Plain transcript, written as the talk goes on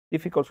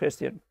difficult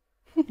question.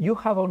 You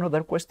have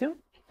another question?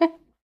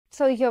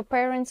 So your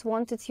parents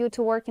wanted you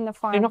to work in a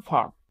farm? In a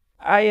farm.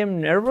 I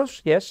am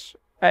nervous, yes.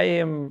 I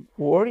am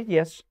worried,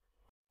 yes.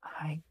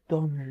 I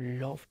don't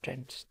love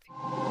dentistry.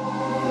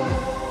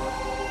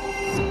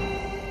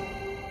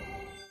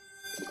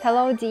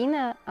 Hello,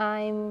 Dina.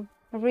 I'm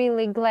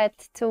really glad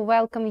to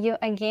welcome you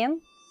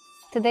again.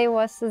 Today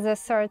was the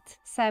third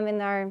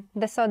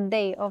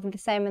day of the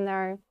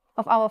seminar,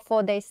 of our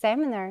 4-day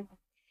seminar.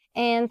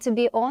 And to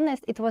be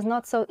honest, it was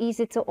not so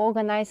easy to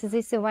organize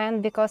this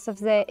event because of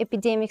the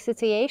epidemic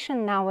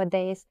situation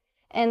nowadays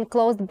and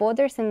closed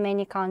borders in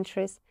many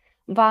countries.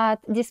 But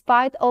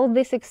despite all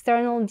these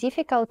external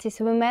difficulties,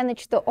 we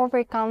managed to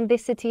overcome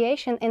this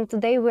situation, and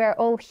today we are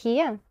all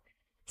here.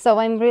 So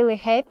I'm really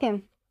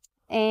happy.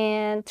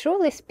 And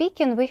truly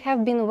speaking, we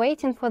have been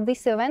waiting for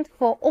this event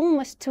for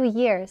almost 2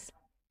 years.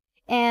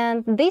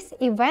 And this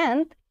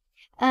event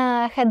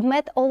had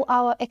met all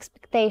our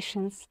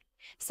expectations.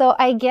 So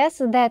I guess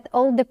that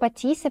all the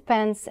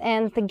participants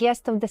and the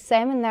guests of the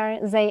seminar,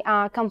 they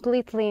are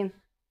completely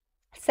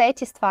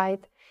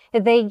satisfied.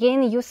 They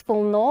gain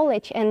useful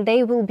knowledge and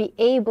they will be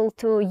able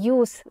to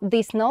use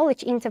this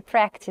knowledge into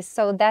practice.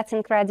 So that's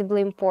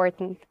incredibly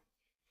important.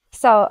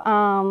 So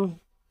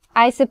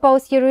I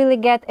suppose you really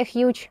get a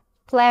huge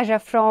pleasure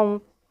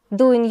from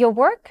doing your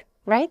work,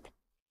 right?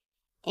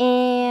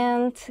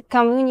 And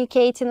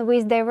communicating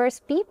with diverse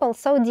people.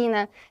 So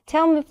Dina,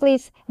 tell me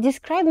please,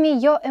 describe me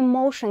your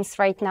emotions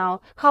right now.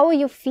 How are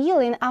you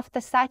feeling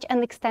after such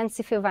an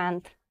extensive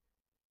event?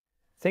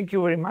 Thank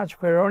you very much,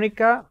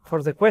 Veronica,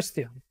 for the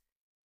question.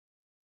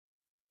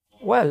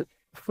 Well,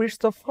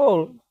 first of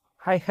all,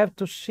 I have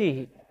to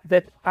say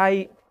that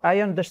I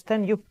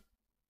understand you.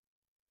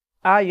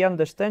 I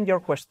understand your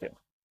question.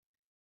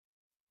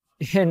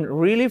 And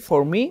really,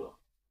 for me,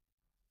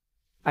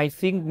 I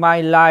think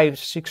my life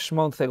 6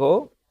 months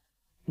ago,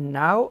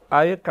 now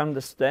I can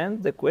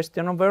understand the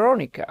question of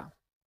Veronica.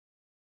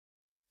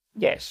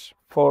 Yes,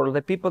 for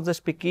the people that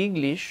speak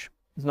English,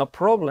 it's no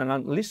problem,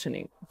 I'm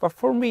listening. But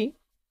for me,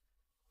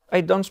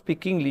 I don't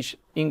speak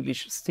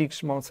English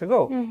 6 months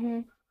ago. Mm-hmm.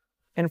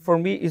 And for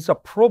me, it's a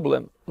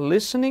problem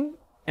listening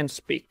and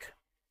speak.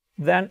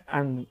 Then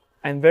I'm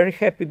very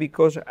happy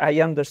because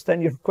I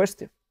understand your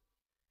question.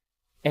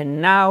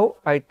 And now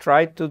I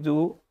try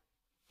to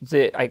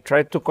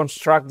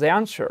construct the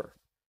answer.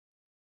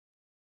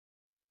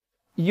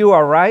 You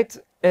are right.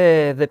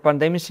 The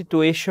pandemic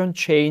situation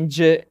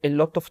changed a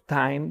lot of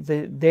time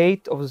the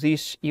date of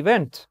this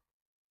event.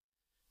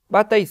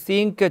 But I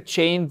think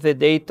changed the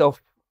date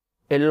of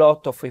a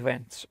lot of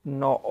events.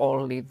 Not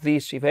only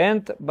this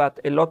event, but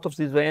a lot of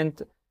the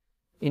events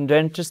in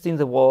dentistry in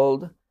the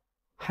world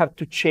have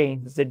to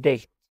change the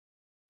date.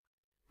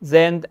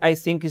 Then I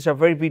think it's a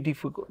very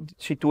difficult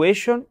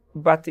situation,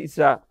 but it's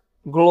a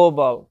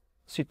global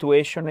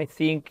situation, I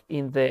think,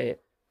 in the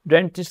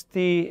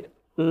dentistry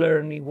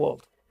learning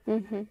world.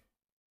 Mm-hmm.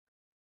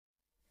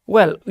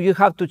 Well, you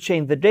have to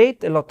change the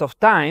date a lot of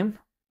time.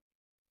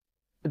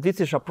 This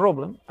is a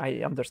problem,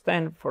 I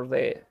understand, for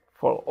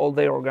all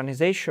the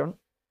organization.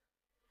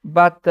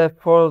 But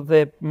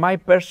my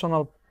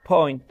personal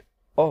point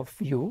of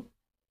view,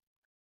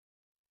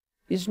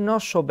 is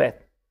not so bad,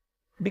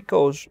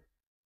 because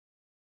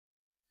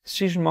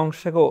 6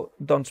 months ago,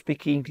 don't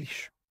speak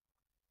English.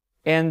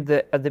 And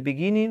at the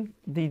beginning,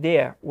 the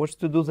idea was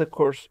to do the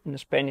course in the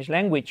Spanish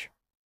language.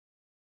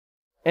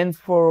 And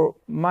for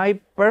my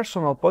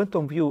personal point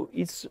of view,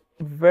 it's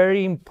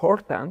very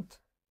important,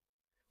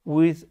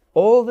 with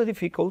all the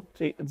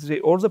difficulty,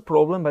 all the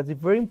problem, but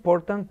it's very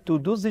important to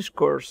do this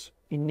course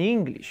in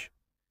English.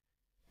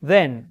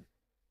 Then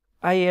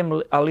I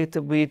am a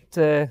little bit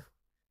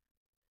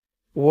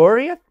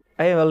worried.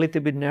 I am a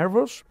little bit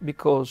nervous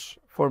because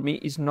for me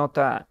it's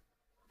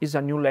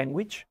a new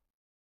language.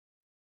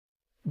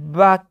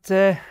 But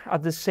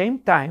at the same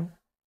time,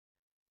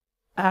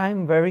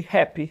 I'm very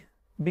happy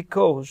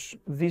because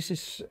this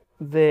is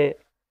the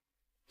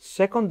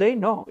second day.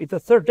 No, it's the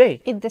third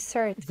day. It's the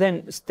third.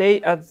 Then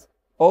stay at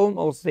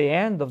almost the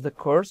end of the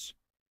course,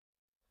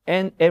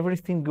 and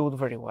everything goes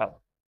very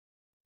well.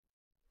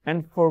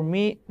 And for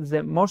me,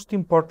 the most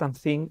important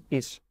thing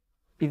is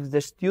if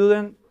the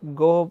student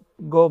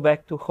go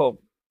back to home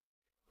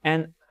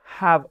and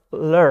have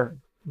learned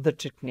the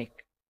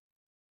technique,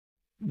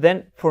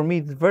 then for me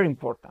it's very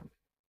important.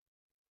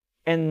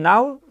 And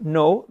now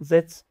know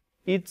that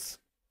it's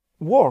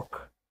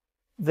work.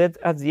 That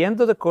at the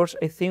end of the course,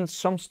 I think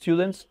some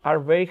students are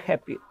very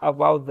happy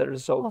about the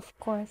result. Of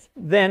course.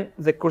 Then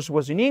the course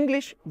was in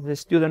English, the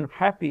student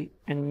happy,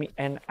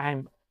 and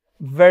I'm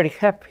very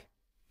happy.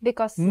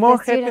 Because more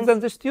happy than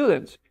the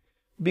students.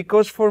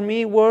 Because for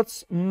me, it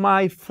was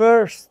my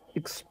first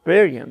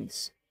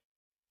experience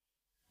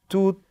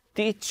to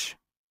teach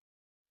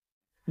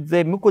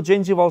the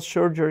mucogingival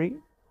surgery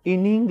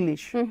in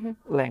English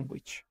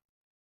language.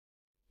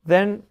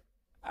 Then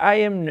I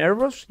am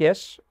nervous,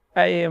 yes.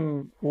 I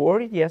am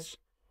worried, yes.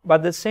 But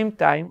at the same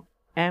time,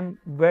 I'm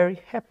very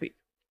happy.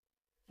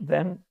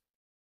 Then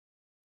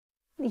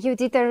You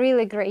did a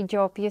really great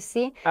job, you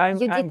see.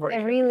 You did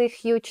a really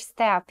huge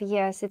step.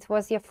 Yes, it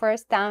was your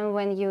first time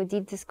when you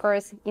did this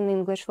course in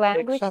English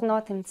language,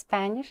 not in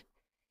Spanish.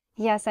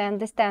 Yes, I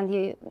understand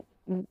you.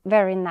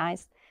 Very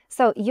nice.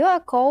 So you're a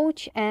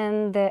coach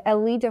and a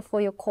leader for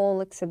your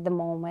colleagues at the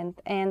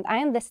moment. And I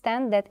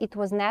understand that it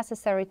was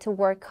necessary to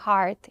work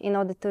hard in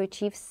order to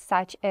achieve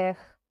such a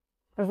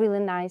really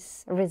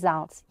nice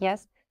results.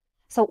 Yes.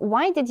 So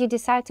why did you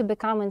decide to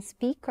become a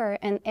speaker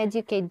and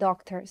educate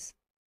doctors?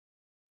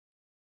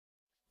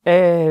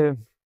 Well,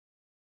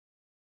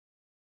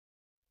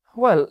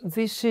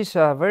 this is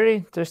a very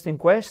interesting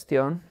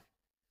question.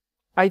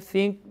 I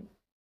think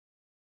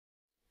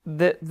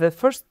the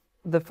first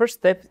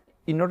step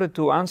in order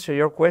to answer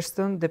your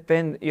question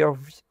depends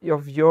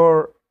of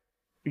your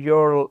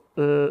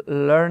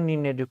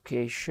learning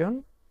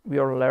education,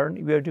 your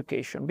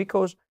education,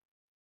 because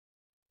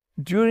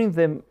during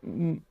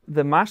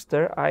the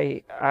master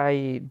I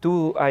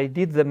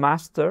did the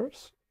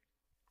masters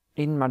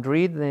in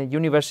Madrid, the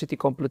University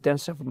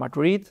Complutense of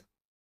Madrid.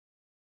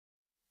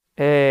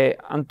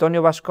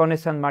 Antonio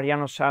Vasconez and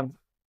Mariano Sanz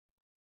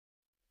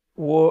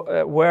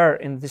were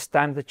in this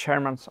time the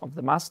chairmen of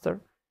the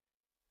master,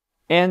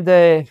 and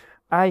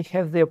I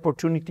have the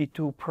opportunity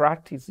to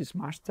practice this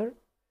master.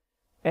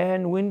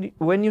 And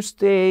when you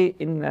stay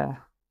in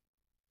a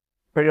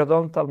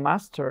periodontal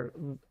master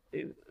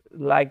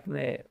like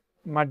the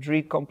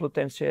Madrid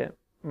Complutense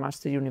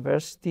Master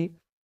University,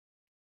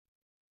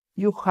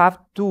 you have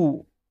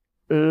to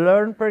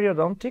learn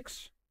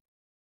periodontics,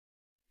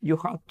 you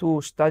have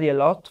to study a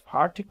lot of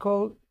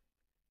articles,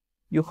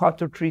 you have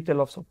to treat a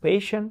lot of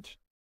patients,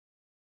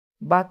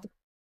 but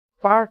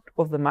part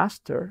of the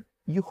master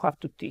you have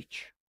to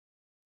teach.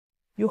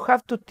 You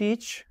have to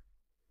teach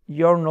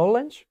your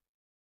knowledge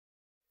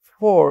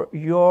for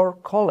your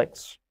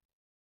colleagues.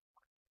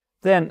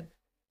 Then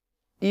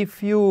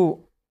if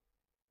you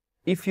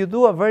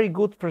do a very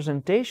good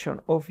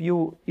presentation if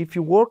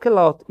you work a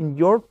lot in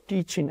your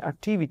teaching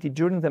activity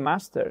during the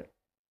master,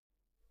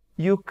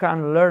 you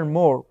can learn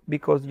more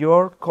because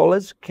your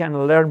college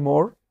can learn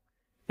more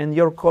and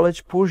your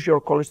college push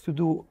your college to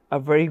do a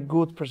very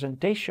good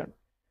presentation.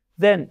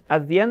 Then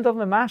at the end of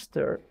the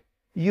master,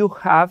 you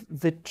have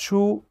the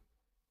true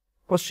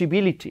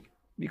possibility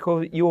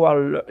because you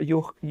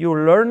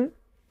learn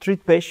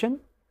treat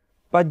patient,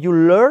 but you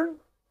learn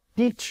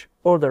teach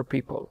other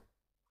people.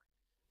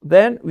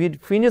 Then we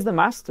finish the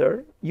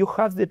master, you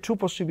have the true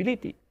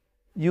possibility.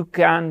 You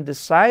can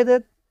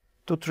decide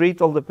to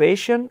treat all the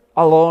patient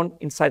alone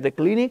inside the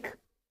clinic,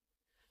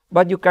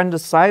 but you can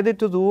decide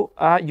to do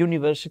a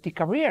university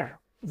career,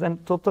 then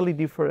totally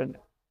different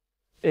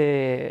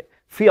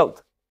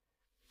field.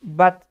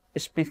 But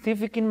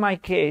specific in my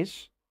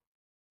case,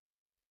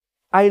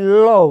 I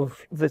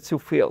love the two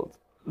fields.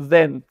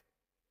 Then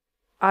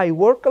I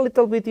work a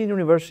little bit in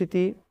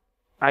university.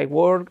 I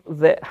work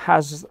that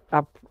has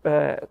a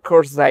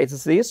course like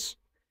this,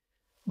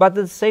 but at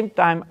the same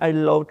time, I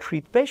love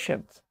treat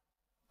patients.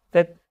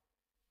 That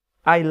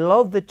I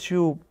love the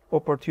two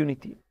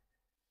opportunity.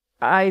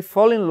 I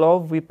fall in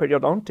love with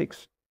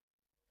periodontics,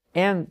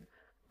 and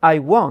I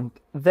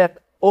want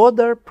that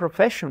other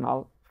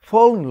professional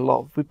fall in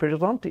love with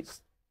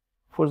periodontics.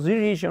 For this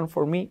reason,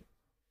 for me,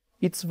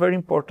 it's very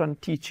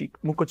important teaching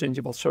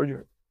mucogingival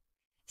surgery.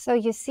 So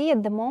you see,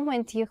 at the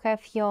moment you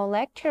have your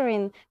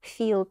lecturing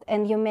field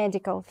and your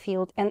medical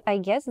field, and I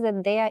guess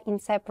that they are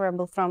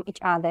inseparable from each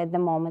other at the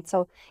moment.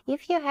 So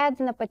if you had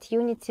an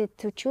opportunity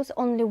to choose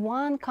only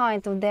one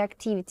kind of the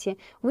activity,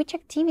 which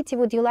activity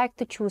would you like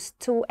to choose,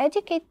 to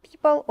educate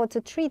people or to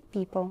treat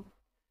people?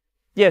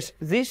 Yes,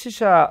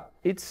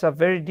 it's a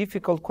very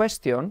difficult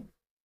question.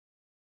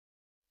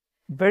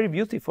 Very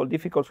beautiful,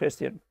 difficult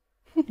question.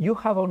 You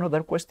have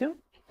another question?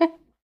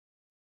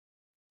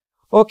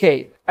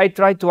 Okay, I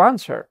try to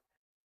answer.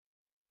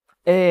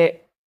 In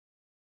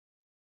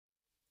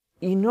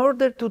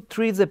order to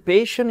treat the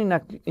patient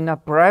in a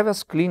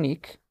private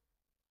clinic,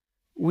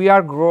 we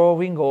are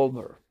growing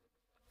older.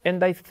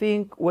 And I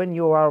think when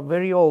you are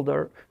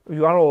older,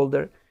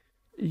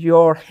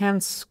 your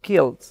hand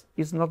skills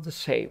is not the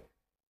same.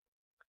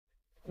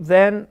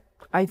 Then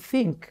I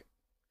think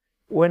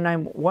when I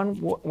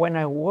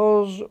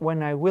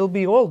will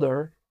be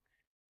older,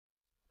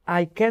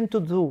 I can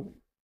to do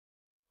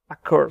a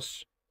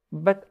course,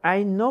 but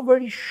I'm not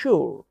very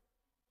sure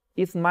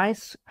if my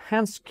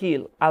hand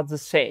skill are the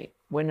same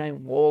when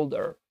I'm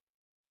older.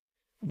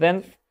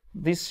 Then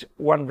this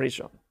one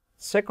reason.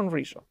 Second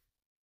reason,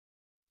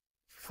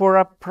 for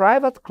a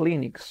private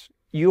clinics,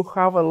 you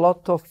have a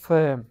lot of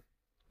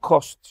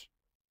costs.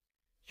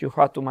 You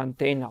have to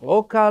maintain a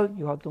local,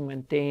 you have to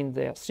maintain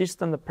the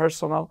assistant, the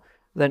personnel,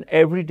 then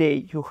every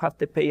day you have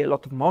to pay a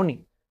lot of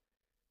money.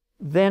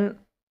 Then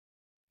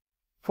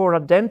for a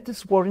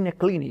dentist work in a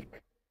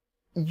clinic,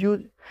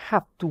 you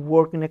have to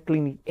work in a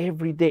clinic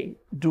every day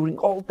during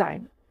all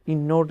time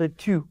in order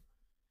to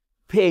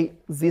pay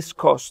this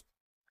cost.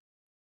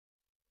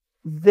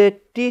 The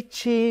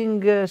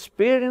teaching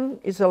experience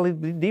is a little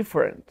bit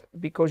different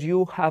because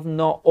you have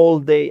not all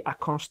day a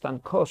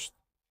constant cost.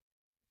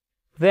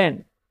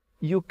 Then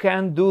you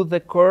can do the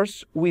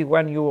course with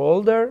when you're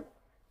older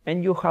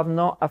and you have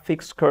not a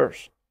fixed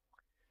course.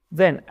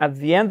 Then at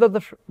the end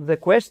of the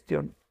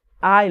question,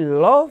 I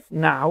love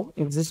now,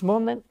 in this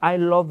moment, I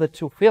love the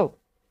two fields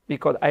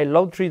because I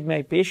love treat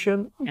my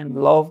patient and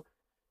love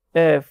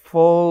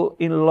fall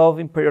in love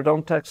in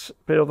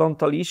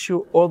periodontal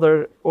issue,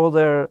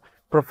 other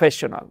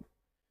professional.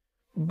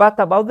 But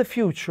about the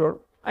future,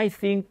 I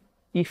think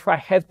if I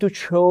have to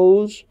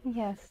choose,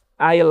 yes,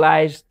 I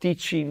like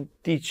teaching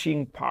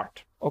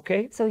part.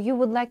 Okay. So you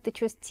would like to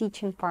choose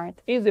teaching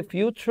part in the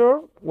future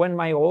when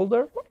I'm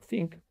older, I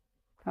think.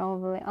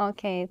 Probably.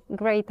 Okay,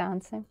 great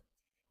answer.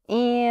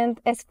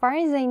 And as far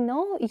as I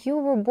know, you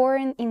were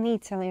born in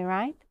Italy,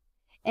 right?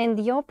 And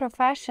your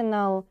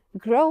professional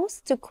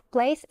growth took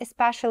place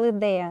especially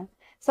there.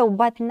 So,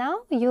 but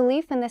now you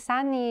live in the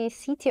sunny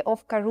city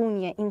of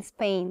Coruña in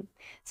Spain.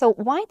 So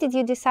why did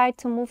you decide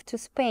to move to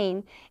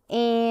Spain?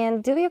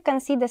 And do you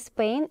consider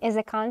Spain as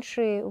a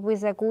country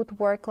with a good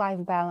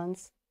work-life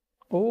balance?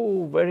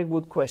 Oh, very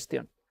good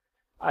question.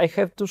 I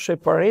have to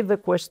separate the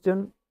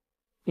question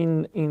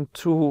in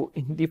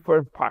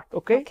different parts,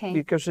 okay?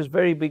 Because it's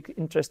very big,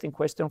 interesting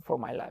question for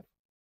my life.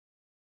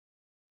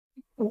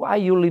 Why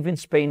you live in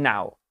Spain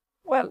now?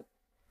 Well,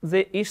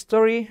 the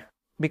history,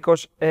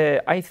 because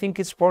I think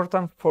it's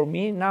important for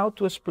me now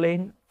to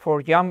explain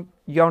for young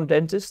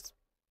dentists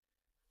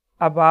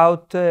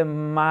about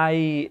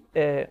my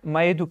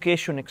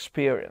education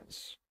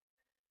experience.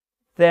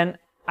 Then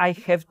I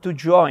have to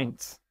join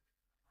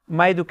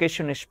my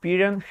education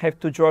experience. Have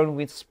to join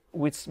with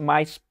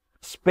my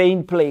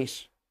Spain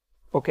place,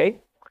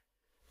 okay?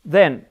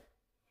 Then,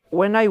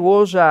 when I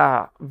was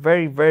a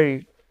very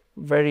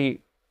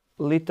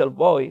little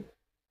boy,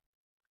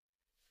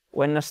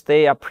 when I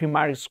stay at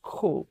primary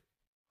school,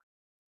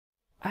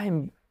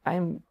 I'm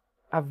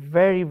a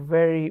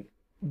very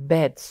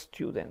bad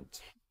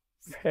student,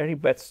 very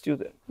bad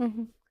student.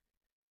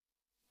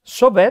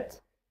 So bad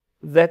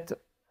that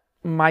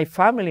my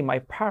family, my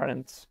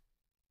parents,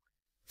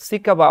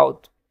 think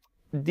about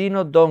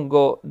Dino don't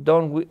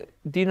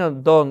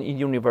in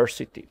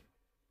university.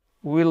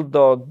 Will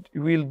not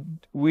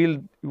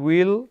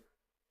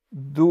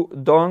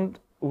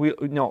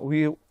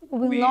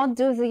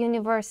do the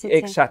university.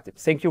 Exactly.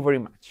 Thank you very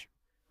much.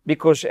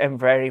 Because I'm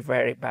very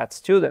bad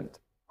student.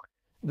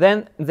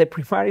 Then the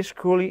primary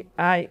school,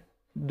 I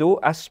do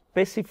a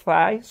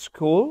specified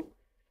school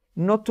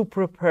not to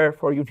prepare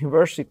for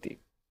university.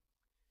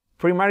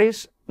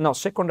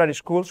 Secondary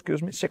school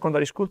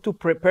to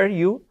prepare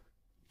you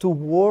to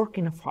work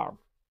in a farm.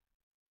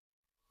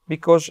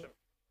 Because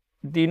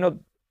Dino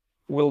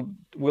won't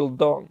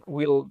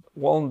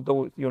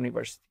do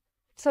university.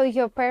 So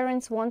your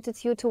parents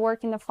wanted you to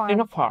work in a farm?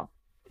 In a farm,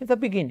 at the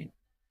beginning.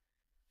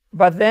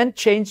 But then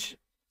changed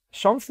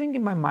something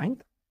in my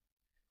mind.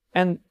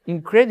 And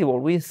incredible,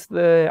 with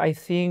I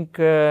think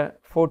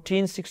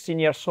 14, 16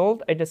 years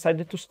old, I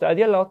decided to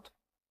study a lot.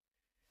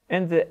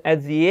 And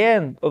at the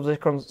end of the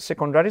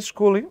secondary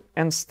schooling,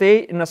 and stay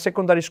in a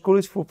secondary school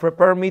is to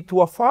prepare me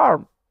to a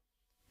farm,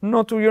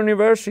 not to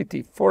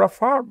university, for a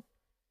farm.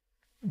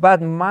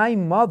 But my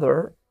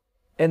mother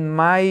and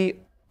my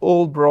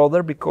old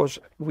brother, because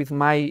with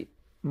my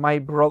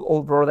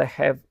old brother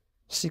have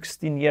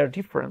 16-year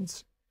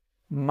difference,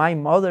 my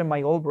mother and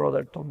my old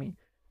brother told me,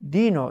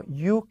 Dino,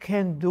 you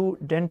can do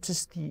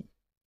dentistry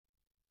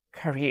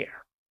career.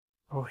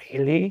 Oh,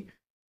 really?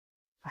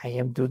 I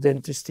am do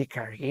dentistry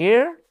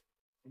career?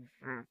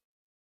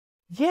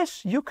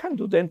 Yes, you can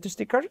do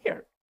dentistry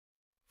career.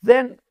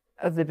 Then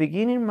at the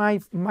beginning,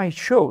 my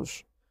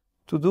choice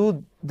to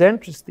do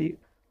dentistry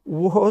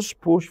was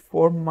pushed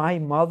for my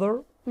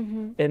mother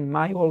and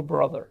my old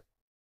brother.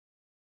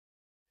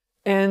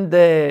 And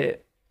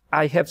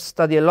I have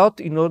studied a lot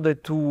in order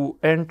to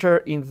enter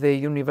in the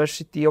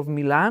University of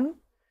Milan,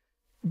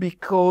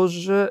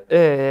 because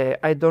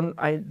I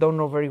don't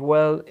know very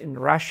well in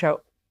Russia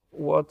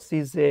what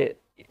is the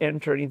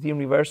enter in the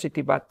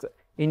university, but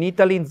in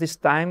Italy in this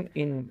time,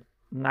 in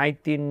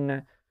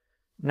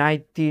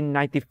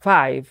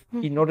 1995,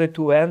 in order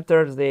to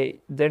enter the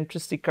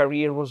dentistry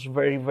career was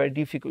very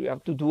difficult. You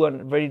have to do a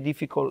very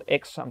difficult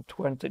exam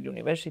to enter the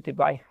university,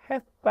 but I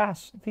have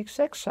passed this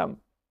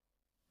exam.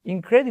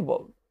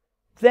 Incredible.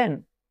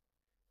 Then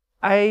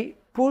I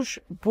push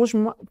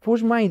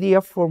my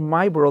idea for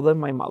my brother and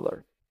my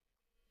mother.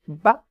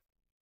 But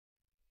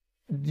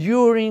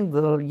during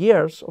the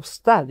years of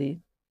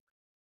study,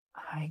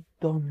 I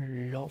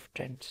don't love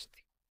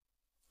dentistry.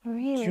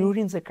 Really?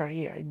 During the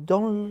career, I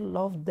don't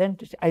love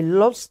dentistry. I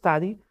love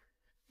study,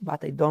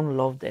 but I don't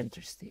love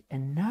dentistry.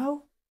 And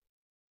now,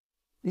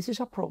 this is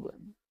a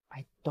problem.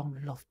 I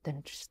don't love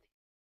dentistry.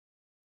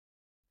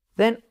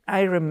 Then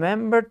I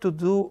remember to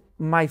do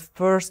my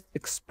first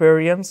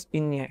experience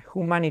in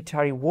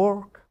humanitarian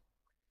work.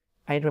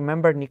 I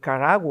remember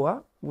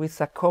Nicaragua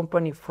with a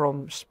company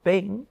from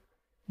Spain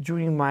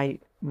during my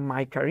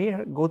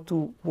career, go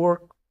to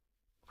work.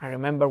 I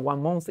remember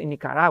 1 month in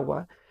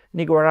Nicaragua.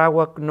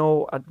 Nicaragua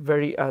know a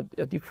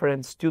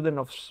different student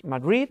of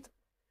Madrid,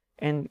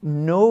 and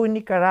know in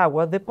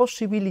Nicaragua the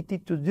possibility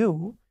to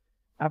do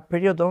a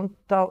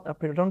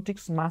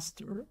periodontics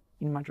master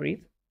in Madrid.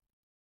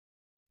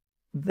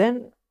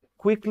 Then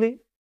quickly,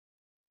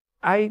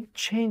 I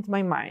changed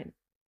my mind.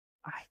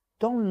 I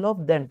don't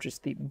love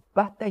dentistry,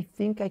 but I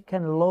think I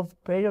can love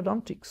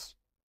periodontics.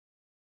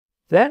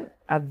 Then,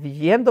 at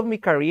the end of my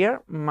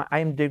career,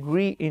 I'm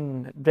degree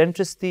in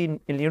dentistry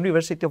in the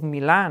University of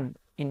Milan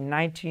in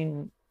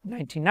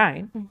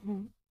 1999.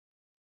 Mm-hmm.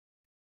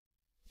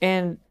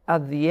 And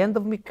at the end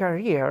of my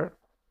career,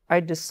 I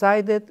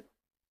decided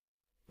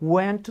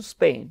went to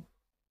Spain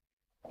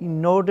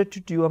in order to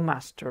do a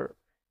master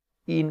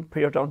in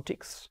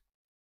periodontics.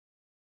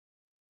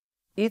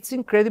 It's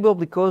incredible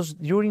because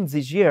during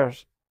these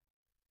years,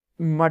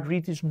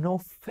 Madrid is now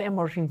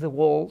famous in the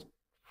world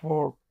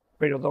for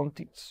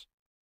periodontics.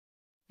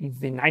 In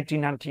the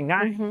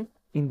 1999, Mm-hmm.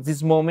 in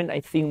this moment,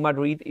 I think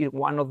Madrid is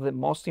one of the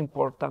most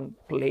important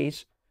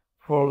places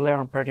for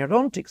learn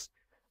periodontics.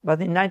 But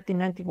in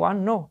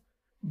 1991, no.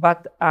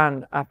 But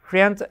a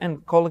friend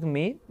and colleague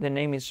me, the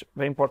name is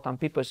very important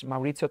people, is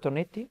Maurizio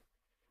Tonetti,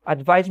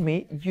 advised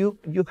me, you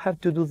have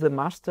to do the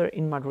master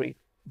in Madrid.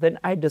 Then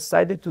I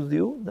decided to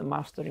do the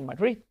master in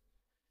Madrid.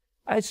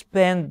 I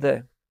spent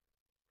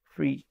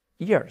 3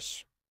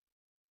 years,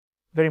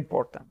 very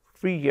important,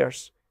 3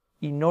 years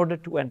in order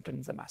to enter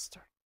in the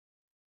master.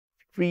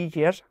 3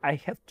 years, I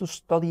have to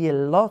study a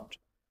lot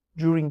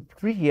during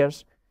 3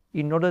 years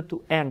in order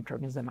to enter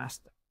in the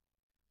master.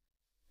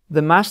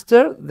 The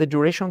master, the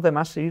duration of the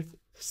master is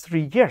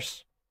 3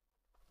 years.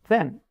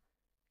 Then,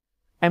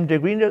 I'm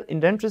degree in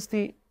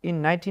dentistry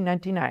in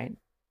 1999,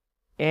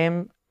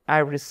 and I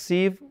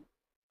received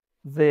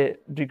the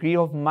degree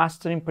of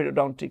master in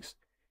periodontics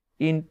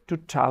in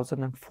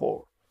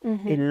 2004.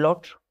 Mm-hmm. A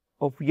lot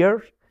of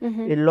years,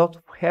 Mm-hmm. a lot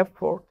of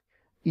effort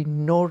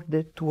in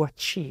order to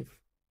achieve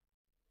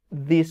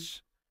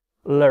this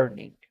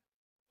learning.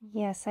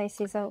 Yes, I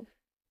see. So,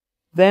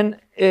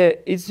 Then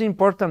it's an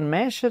important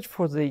message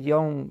for the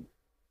young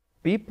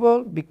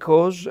people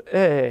because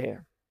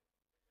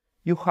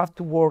you have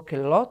to work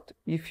a lot.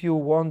 If you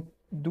want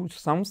to do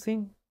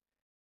something,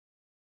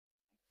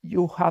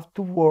 you have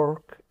to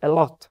work a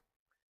lot.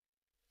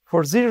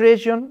 For this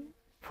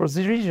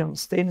region,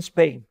 stay in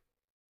Spain.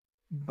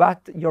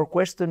 But your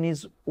question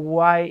is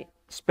why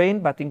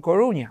Spain, but in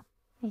Coruña?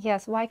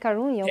 yes, why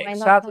Coruña? Why not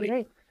Exactly.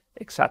 Madrid?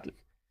 Exactly.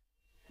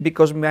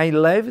 Because my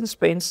life in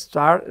Spain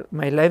started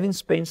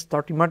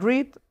in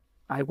Madrid.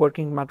 I work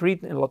in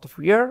Madrid a lot of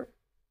years.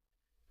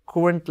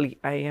 Currently,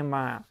 I am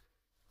a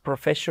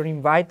professor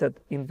invited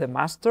in the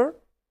master.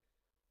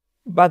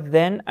 But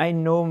then I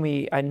know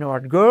a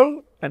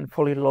girl and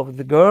fall in love with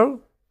the girl.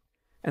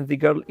 And the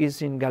girl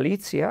is in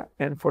Galicia.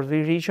 And for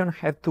the region,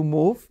 I have to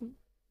move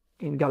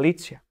in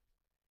Galicia.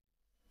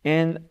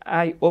 And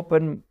I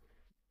open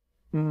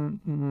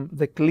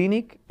the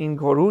clinic in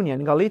Coruña,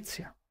 in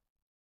Galicia.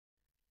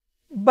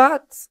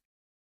 But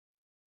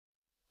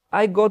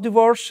I got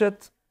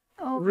divorced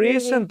Oh, really?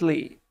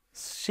 recently,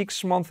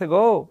 6 months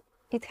ago.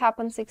 It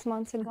happened 6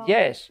 months ago.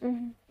 Yes.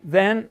 Mm-hmm.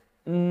 Then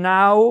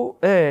now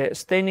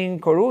staying in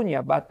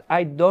Coruña, but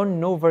I don't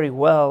know very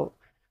well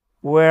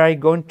where I'm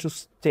going to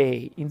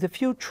stay in the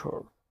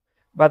future.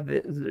 But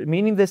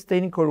meaning the stay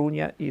in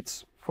Coruña,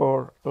 it's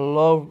for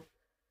love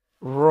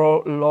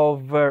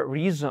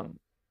reason,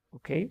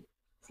 okay?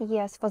 So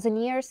yes, for the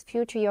nearest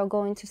future, you're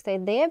going to stay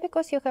there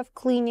because you have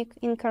clinic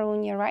in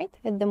Coruña, right?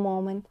 At the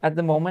moment. At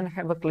the moment, I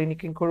have a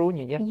clinic in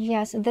Coruña, yeah.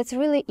 Yes, that's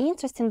really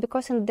interesting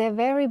because in the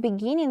very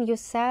beginning you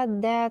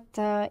said that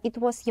it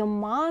was your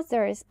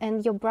mother's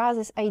and your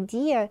brother's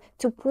idea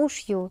to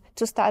push you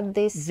to start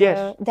this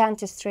Yes.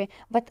 dentistry.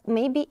 But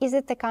maybe is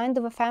it a kind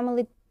of a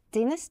family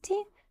dynasty?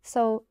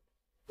 So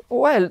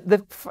Well,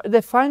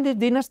 the family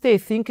dynasty, I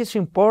think, is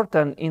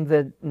important in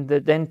the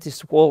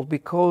dentist world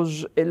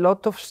because a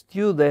lot of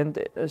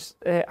students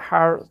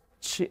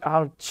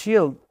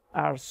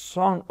are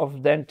son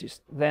of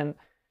dentists. Then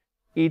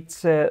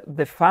it's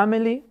the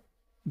family,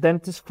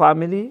 dentist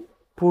family,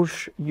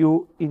 push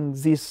you in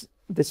this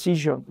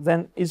decision.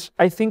 Then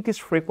I think it's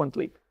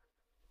frequently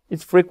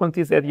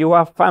that you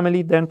have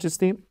family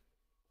dentistry.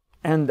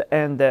 And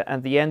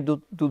at the end,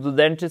 do the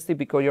dentistry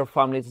because your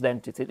family is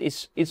dentist.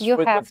 It's you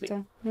frequently, have to.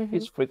 Mm-hmm.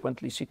 It's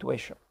frequently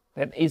situation.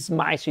 That is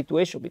my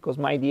situation because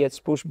my dad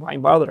pushed my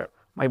brother.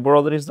 My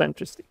brother is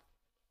dentistry.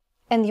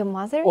 And your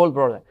mother? Old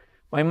brother.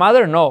 My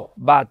mother no,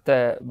 but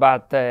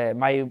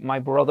my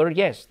brother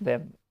yes.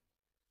 Then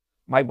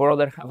my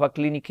brother have a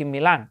clinic in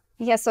Milan.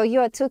 Yeah, so you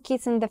are 2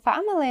 kids in the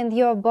family and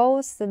you're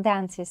both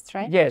dentists,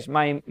 right? Yes,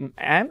 my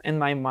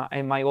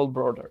my old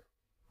brother.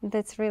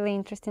 That's really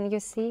interesting. You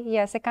see,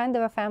 yes, a kind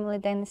of a family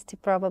dynasty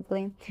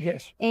probably.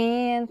 Yes.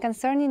 And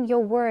concerning your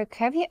work,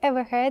 have you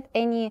ever had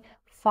any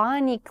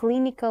funny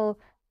clinical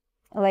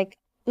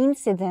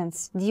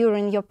incidents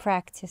during your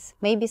practice?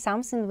 Maybe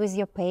something with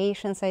your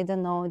patients, I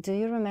don't know. Do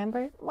you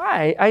remember?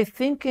 Why? I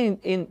think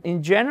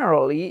in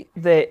generally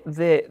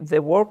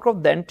the work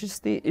of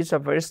dentistry is a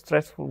very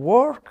stressful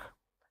work,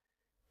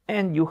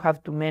 and you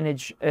have to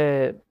manage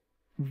a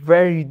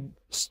very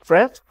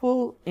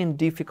stressful and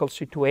difficult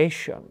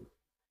situation.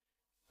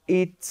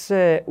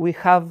 We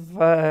have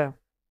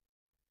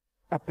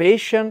a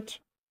patient,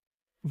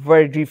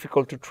 very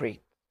difficult to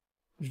treat,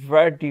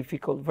 very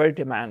difficult, very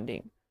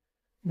demanding,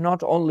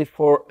 not only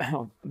for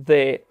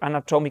the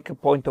anatomical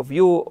point of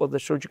view or the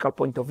surgical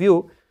point of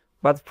view,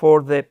 but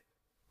for the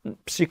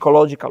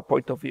psychological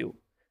point of view.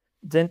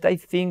 Then I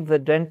think the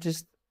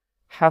dentists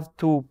have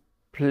to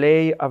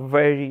play a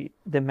very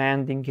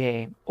demanding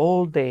game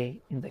all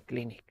day in the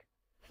clinic.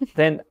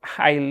 Then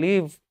I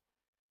live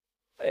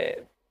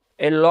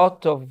a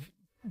lot of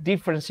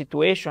different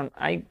situations.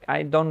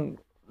 I don't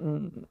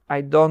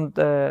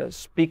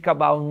speak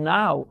about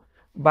now,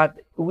 but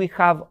we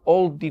have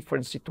all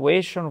different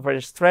situations,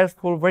 very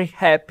stressful, very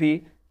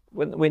happy.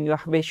 When you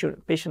have a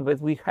patient with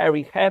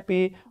very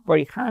happy,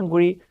 very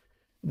hungry,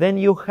 then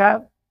you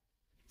have,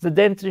 the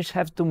dentists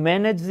have to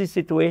manage the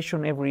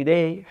situation every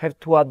day, have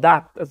to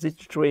adapt to the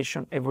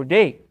situation every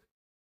day.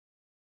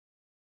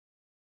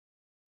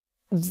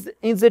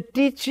 In the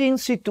teaching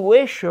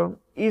situation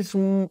is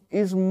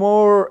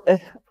more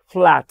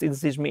flat in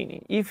this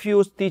meaning. If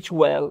you teach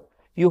well,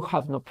 you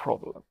have no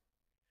problem.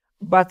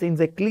 But in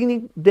the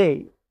clinic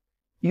day,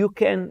 you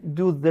can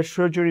do the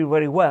surgery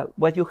very well,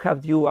 but you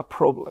have a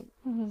problem.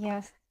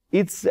 Yes.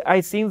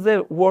 I think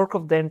the work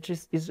of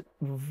dentist is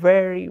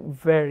very,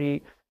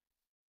 very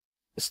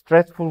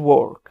stressful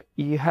work.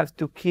 You have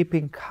to keep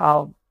in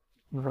calm,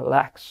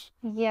 relax.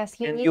 Yes,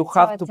 and you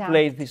have to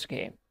play this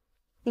game.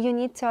 You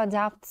need to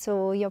adapt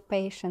to your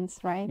patients,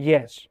 right?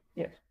 Yes,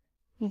 yes.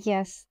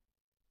 Yes,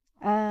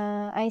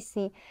 I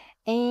see.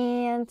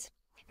 And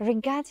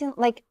regarding,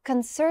 like,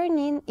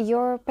 concerning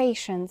your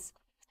patients,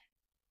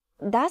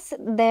 does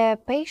the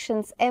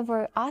patients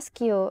ever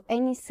ask you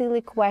any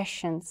silly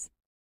questions?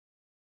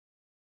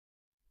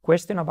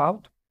 Question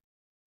about?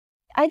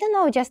 I don't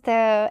know, just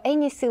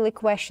any silly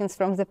questions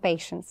from the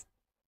patients.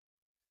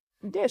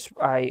 Yes,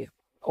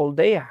 all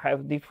day I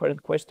have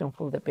different questions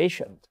for the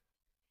patient.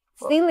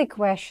 Silly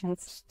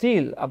questions.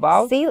 Still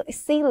about?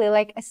 Silly,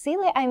 like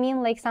silly, I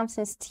mean like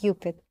something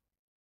stupid.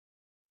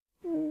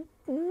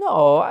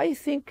 No, I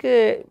think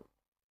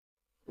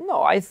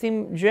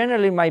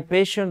generally my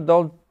patient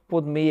don't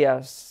put me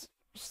as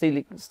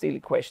silly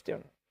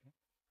question.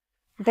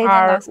 They don't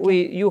ask you.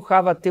 You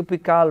have a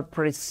typical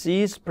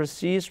precise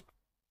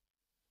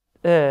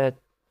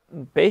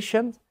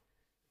patient.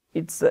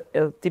 It's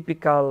a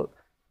typical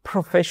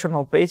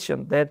professional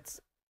patient that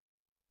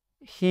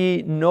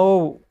he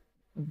know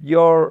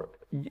your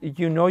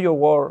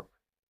work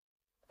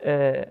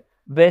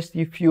best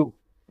if you.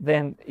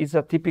 Then it's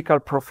a typical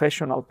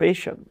professional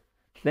patient.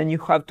 Then you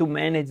have to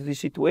manage the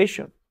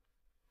situation.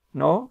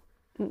 No?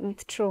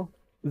 It's true.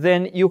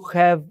 Then you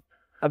have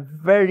a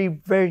very,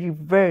 very,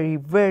 very,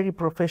 very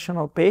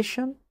professional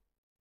patient.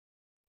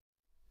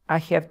 I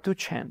have two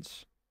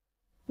chances.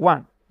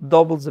 One,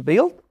 double the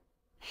bill.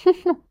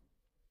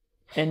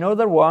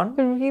 Another one,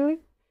 really?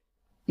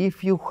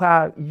 If you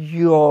have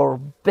your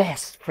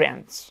best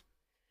friends,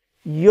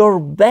 your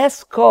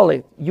best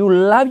colleague, you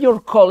love your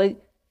colleague,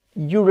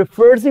 you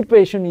refer the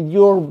patient to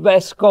your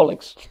best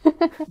colleagues.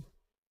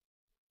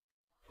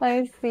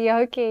 I see,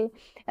 okay.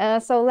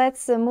 So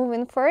let's move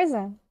in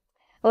further.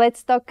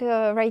 Let's talk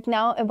right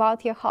now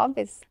about your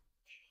hobbies.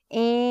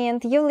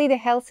 And you lead a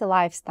healthy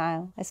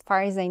lifestyle, as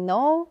far as I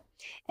know.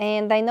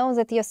 And I know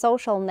that your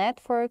social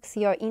networks,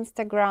 your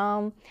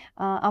Instagram,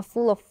 are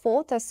full of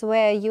photos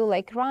where you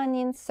like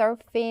running,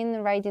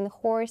 surfing, riding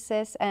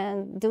horses,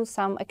 and do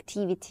some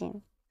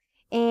activity.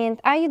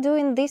 And are you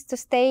doing this to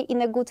stay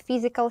in a good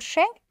physical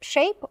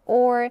shape,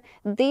 or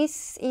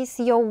this is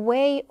your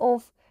way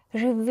of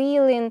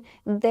revealing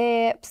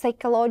the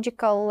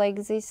psychological,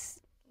 like this,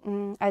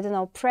 I don't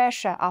know,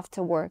 pressure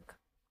after work?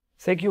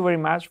 Thank you very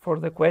much for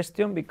the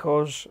question,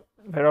 because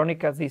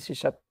Veronica, this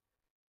is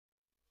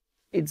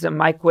it's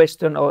my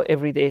question of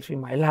every day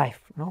in my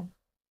life. No,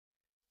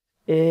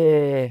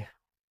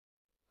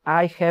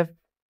 I have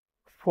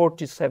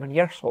 47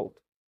 years old.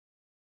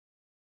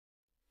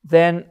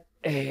 Then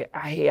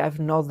I have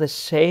not the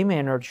same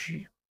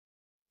energy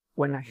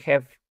when I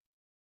have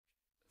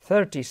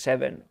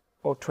 37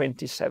 or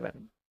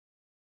 27.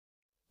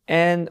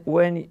 And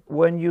when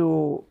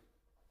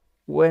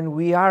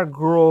we are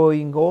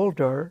growing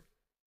older,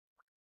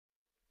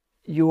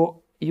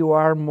 you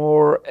are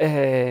more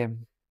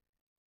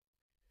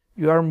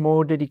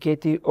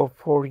dedicated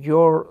for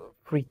your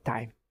free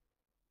time,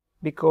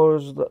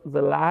 because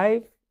the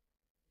life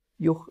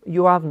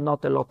you have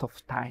not a lot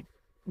of time.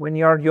 When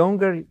you are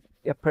younger,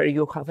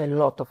 you have a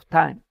lot of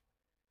time.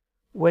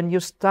 When you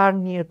start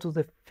near to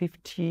the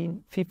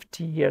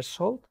 50 years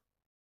old,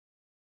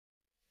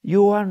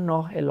 you are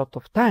not a lot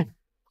of time.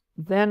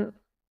 Then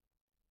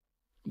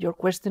your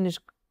question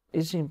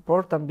is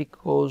important,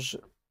 because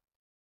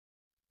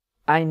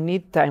I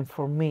need time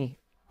for me.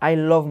 I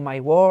love my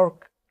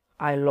work,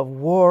 I love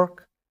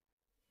work,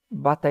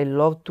 but I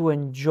love to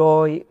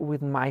enjoy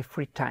with my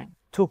free time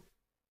too.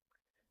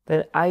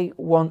 That I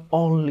want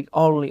only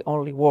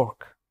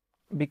work,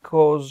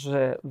 because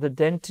the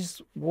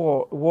dentist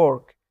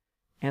work,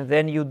 and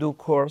then you do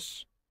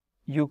course,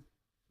 you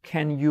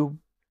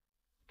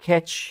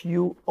catch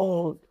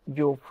all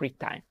your free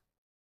time.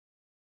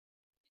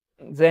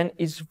 then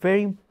it's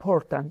very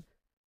important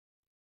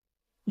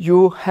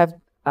you have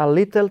a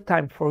little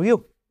time for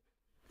you.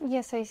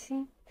 Yes, I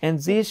see. And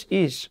this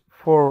is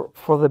for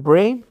the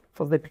brain,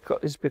 for the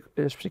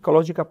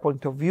psychological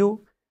point of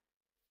view,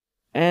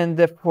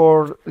 and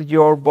for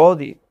your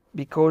body,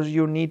 because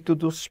you need to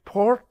do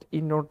sport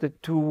in order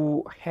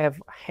to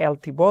have a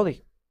healthy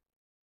body.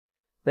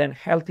 Then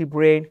healthy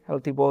brain,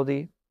 healthy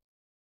body,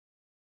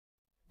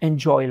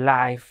 enjoy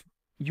life.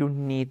 You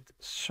need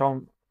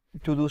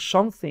to do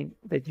something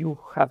that you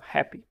have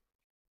happy.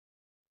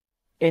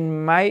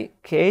 In my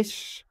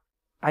case,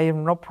 I have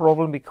no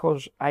problem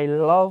because I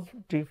love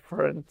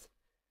different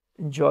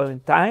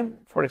enjoying time.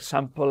 For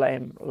example, I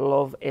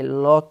love a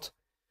lot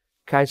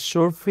kite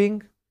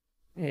surfing.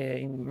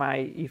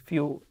 If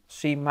you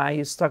see my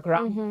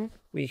Instagram,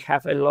 we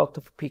have a lot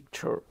of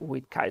pictures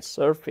with kite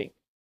surfing.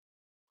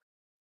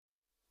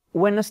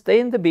 When I stay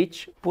in the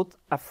beach, put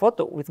a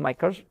photo with my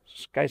kite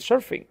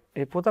surfing.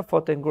 I put a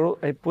photo and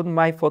I put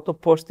my photo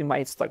post in my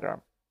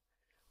Instagram.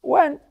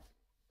 When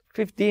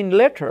 15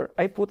 later,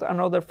 I put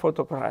another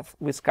photograph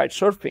with kite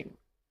surfing.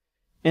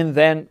 And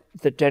then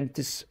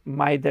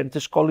my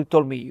dentist colleague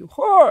told me,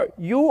 oh,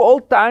 you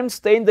all time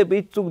stay in the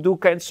beach to do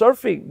kite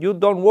surfing. You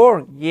don't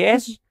work.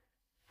 Yes,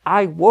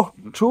 I work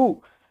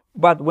too.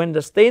 But when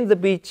I stay in the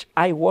beach,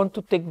 I want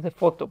to take the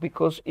photo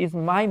because it's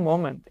my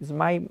moment. It's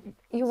my...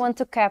 You want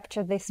to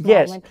capture this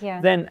moment,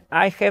 yeah. Then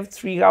I have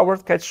 3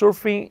 hours kite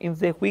surfing in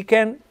the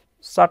weekend,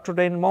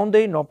 Saturday and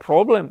Monday, no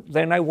problem.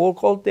 Then I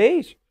work all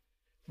days.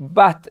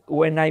 But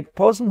when I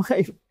post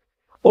my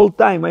all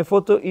time, my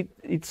photo,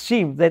 it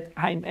seems that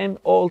I am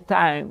all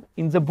time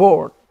in the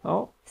board.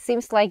 No?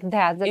 Seems like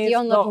that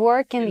you're not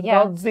working,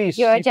 not this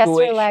you're situation.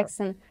 Just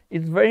relaxing.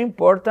 It's very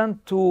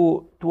important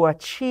to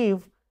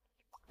achieve,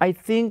 I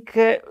think,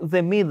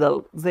 the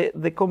middle.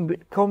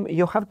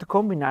 You have to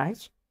combine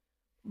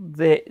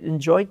the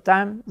enjoy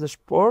time, the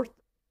sport,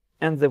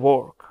 and the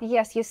work.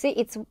 Yes, you see,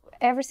 it's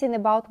everything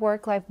about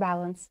work-life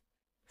balance.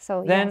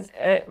 So then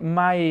yes.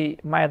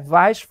 My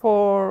advice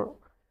for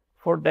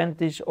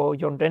dentists or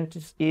young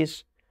dentists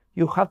is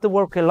you have to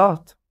work a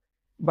lot,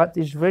 but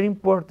it's very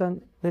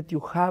important that you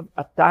have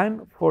a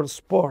time for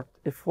sport,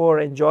 for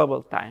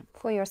enjoyable time.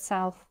 For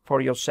yourself.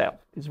 For yourself.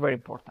 It's very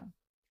important.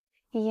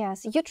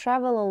 Yes, you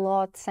travel a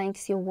lot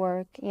thanks to your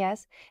work,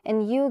 yes,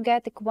 and you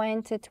get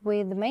acquainted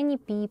with many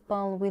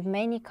people, with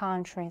many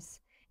countries,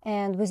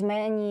 and with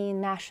many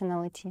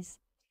nationalities.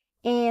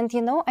 And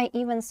you know, I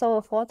even saw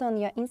a photo on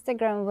your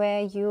Instagram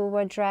where you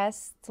were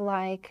dressed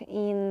like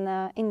in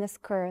a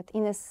skirt,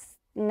 in a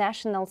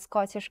national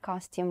Scottish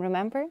costume,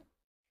 remember?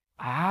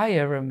 I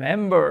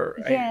remember,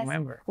 yes. I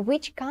remember.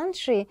 Which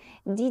country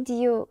did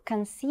you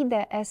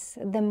consider as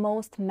the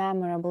most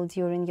memorable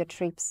during your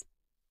trips?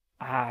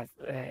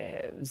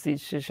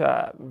 This is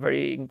a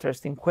very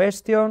interesting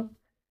question.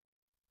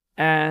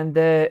 And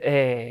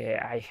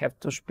I have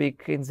to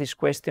speak in this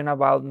question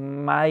about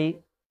my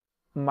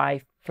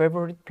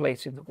favorite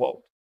place in the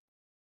world.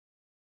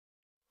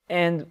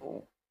 And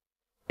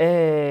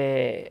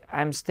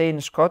I'm staying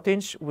in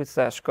Scottish with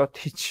a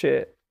Scottish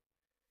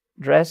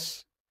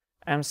dress.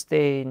 I'm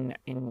staying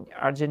in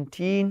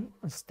Argentina,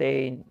 I'm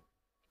staying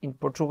in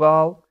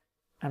Portugal,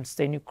 I'm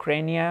staying in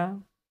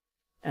Ukraine,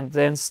 and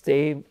then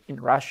stay in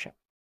Russia.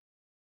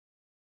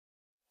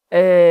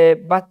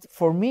 But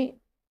for me,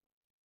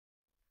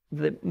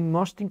 the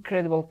most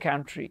incredible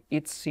country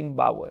is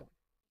Zimbabwe.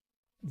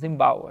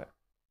 Zimbabwe.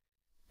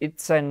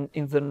 It's in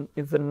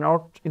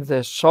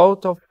the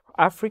south of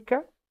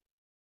Africa,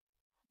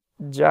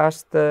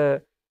 just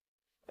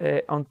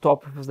on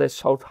top of the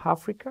South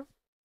Africa.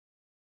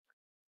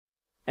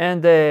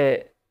 And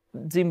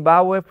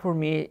Zimbabwe, for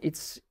me,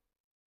 it's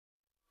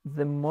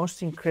the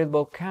most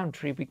incredible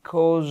country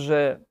because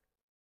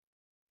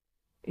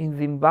in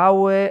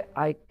Zimbabwe,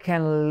 I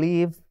can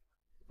live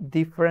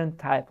different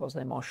types of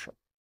emotion.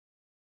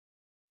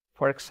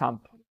 For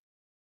example,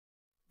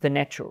 the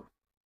nature.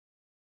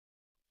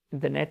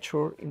 The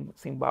nature in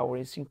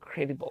Zimbabwe is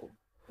incredible.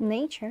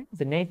 Nature?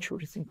 The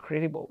nature is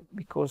incredible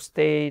because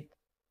stay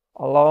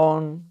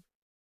alone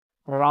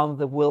around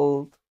the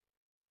world,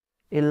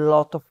 a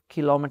lot of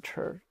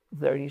kilometers,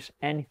 there is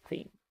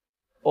anything,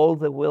 all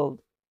the world.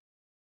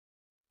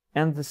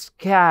 And the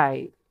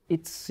sky,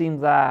 it's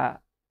in the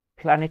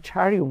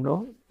planetarium,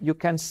 no? You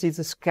can see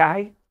the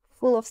sky.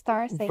 Full of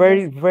stars,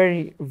 very,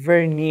 very,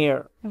 very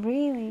near.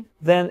 Really?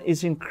 Then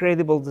it's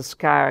incredible, the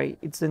sky.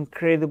 It's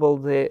incredible,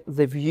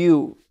 the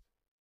view.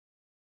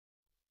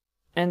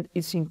 And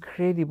it's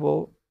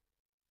incredible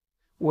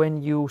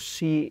when you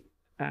see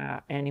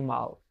an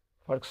animal,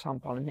 for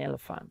example, an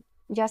elephant.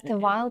 Just a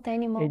wild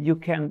animal? And you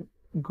can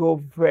go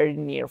very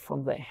near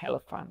from the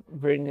elephant,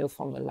 very near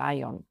from the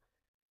lion.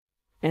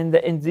 And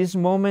in this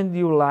moment,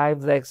 you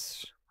live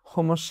as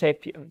Homo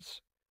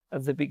sapiens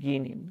at the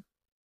beginning,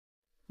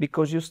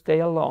 because you stay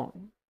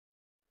alone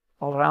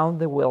around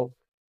the world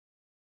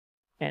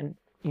and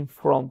in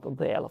front of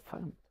the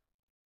elephant.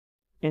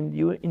 And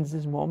you, in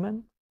this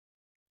moment,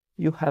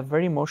 you have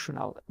very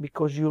emotional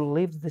because you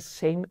live the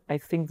same, I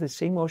think, the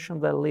same emotion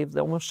that lived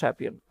the Homo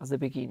sapien at the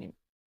beginning.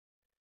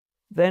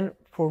 then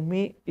for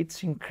me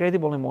it's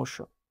incredible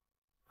emotion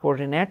for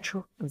the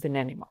nature and the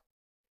animal.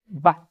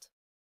 But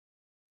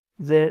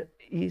there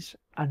is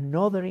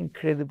another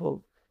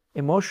incredible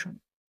emotion,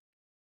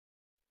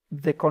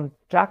 the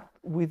contact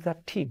with a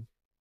team,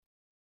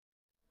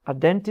 a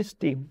dentist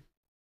team,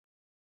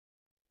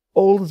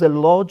 all the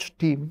lodge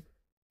team.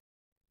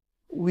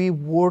 We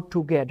work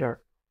together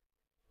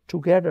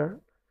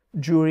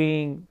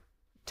during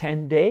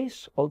 10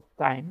 days all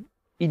the time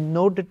in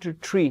order to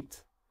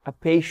treat a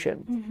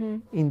patient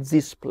in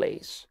this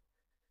place.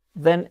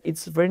 Then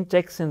it's very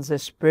interesting the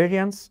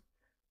experience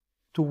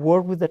to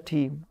work with a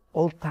team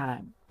all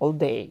time, all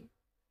day,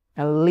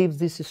 and live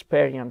this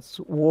experience,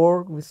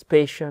 work with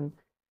patient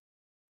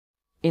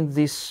in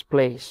this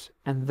place.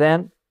 And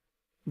then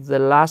the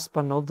last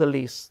but not the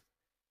least,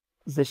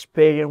 the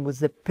experience with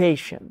the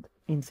patient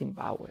in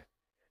Zimbabwe.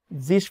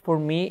 This for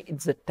me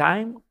is the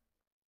time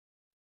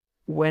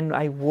when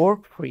I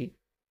work free.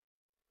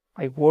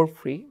 I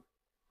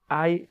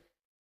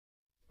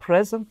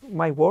present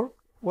my work.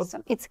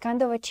 So it's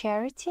kind of a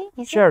charity,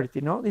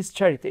 charity, no? It's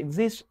charity.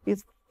 This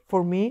is,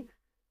 for me,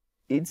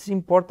 it's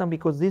important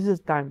because this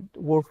is time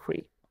to work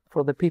free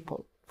for the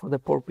people, for the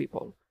poor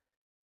people.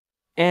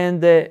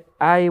 And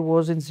I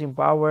was in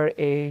Zimbabwe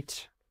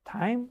 8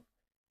 times.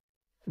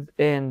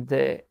 And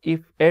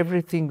if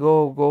everything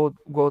go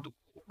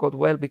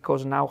well,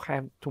 because now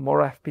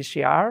tomorrow I have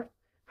PCR,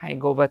 I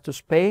go back to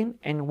Spain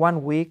and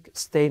 1 week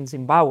stay in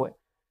Zimbabwe.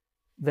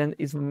 Then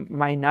it's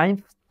my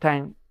 9th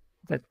time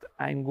that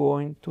I'm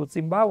going to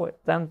Zimbabwe.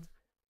 Then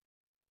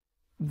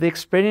the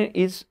experience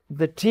is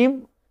the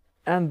team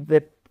and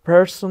the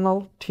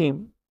personal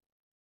team.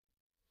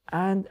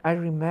 And I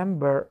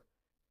remember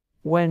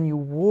when you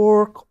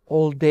work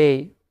all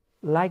day,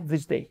 like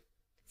this day.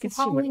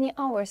 So how many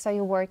hours are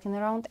you working?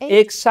 Around 8?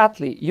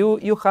 Exactly.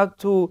 You have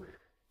to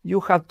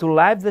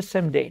live the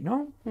same day,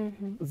 no?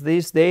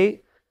 This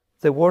day,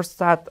 the work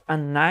starts at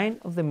 9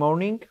 of the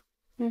morning.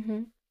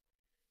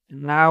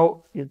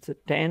 Now it's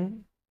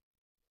 10,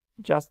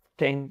 just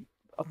 10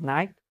 at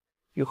night.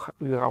 You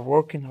are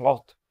working a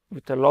lot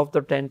with a lot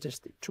of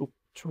dentistry, true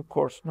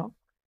course, no?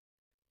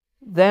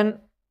 Then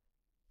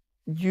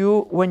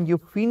when you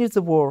finish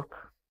the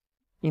work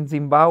in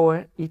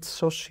Zimbabwe, it's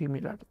so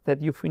similar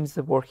that you finish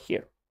the work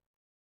here.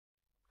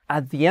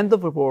 At the end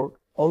of the work,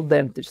 all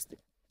dentists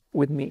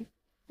with me,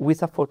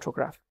 with a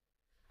photograph,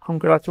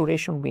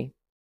 congratulations me.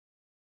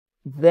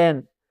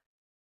 Then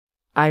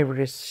I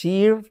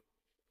receive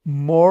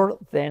more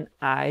than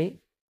I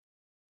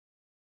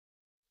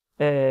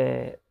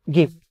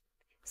give.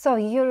 So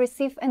you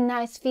receive a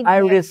nice feedback. I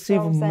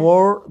receive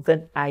more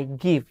than I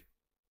give,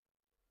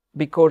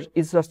 because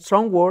it's a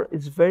strong word,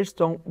 it's very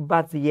strong,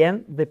 but at the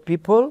end, the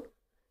people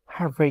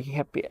are very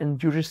happy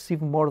and you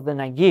receive more than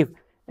I give.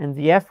 And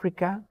the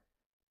Africa,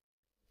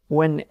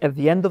 when at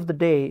the end of the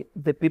day,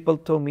 the people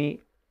told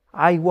me,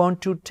 I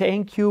want to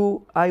thank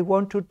you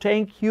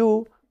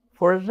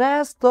for the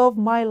rest of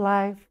my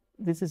life.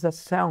 This is a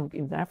song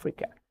in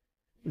Africa.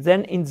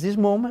 Then in this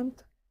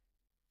moment,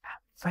 I'm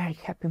very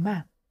happy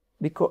man,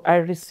 because I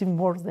receive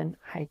more than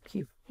I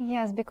give.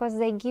 Yes, because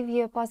they give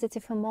you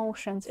positive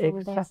emotions from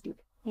exactly.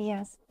 this.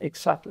 Yes.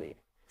 Exactly.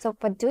 So,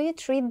 but do you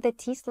treat the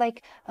teeth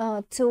like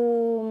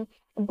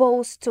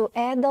both to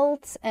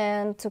adults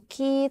and to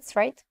kids,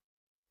 right?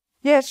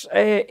 Yes,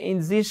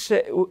 in this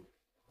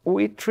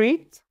we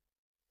treat,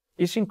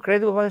 it's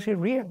incredible, but it's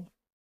real.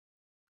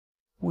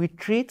 We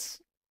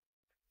treat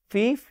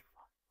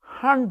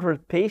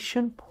 500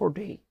 patients per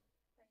day.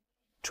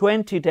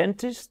 20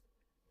 dentists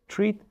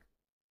treat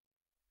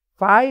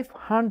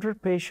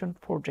 500 patients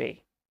per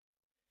day.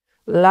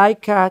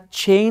 Like a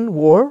chain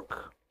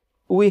work,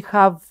 we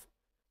have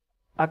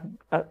a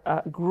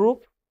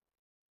group.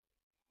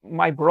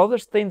 My brother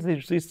stays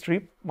in this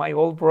trip. My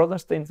old brother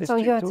stays in this trip.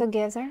 So you're too.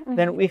 together?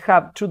 Then we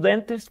have 2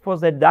 dentists for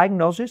the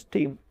diagnosis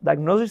team.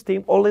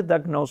 Only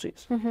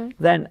diagnosis.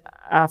 Then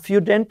a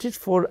few dentists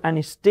for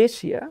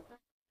anesthesia,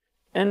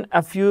 and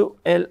a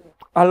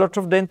lot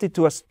of dentists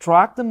to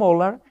extract the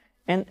molar,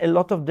 and a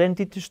lot of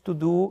dentists to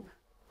do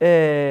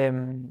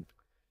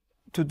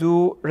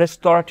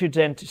restorative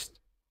dentistry.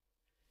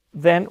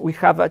 Then we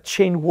have a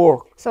chain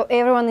work. So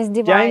everyone is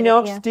divided.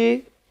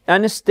 Diagnostic,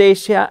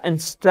 anesthesia, and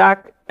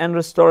extract and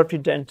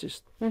restorative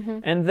dentist.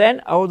 And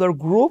then our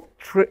group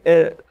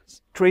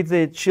treat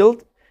the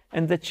child,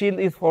 and the child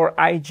is for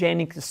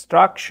hygienic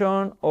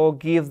extraction, or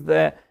give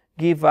a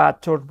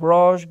tooth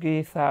brush,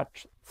 give a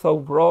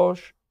thought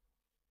brush.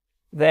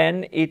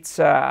 Then it's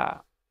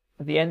at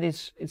the end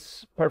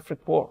it's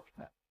perfect work.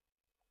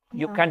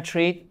 You can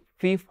treat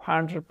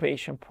 500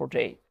 patients per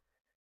day.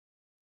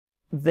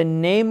 The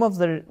name of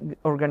the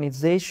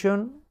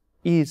organization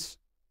is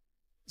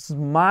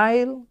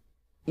Smile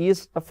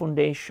is a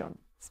Foundation.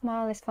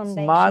 Smile is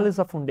Foundation. Smile is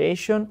a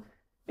foundation.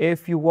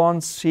 If you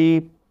want to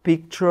see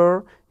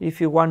picture,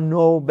 if you want to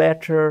know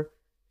better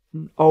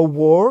our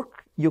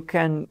work, you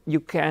can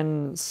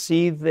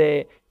see in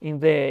the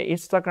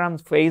Instagram,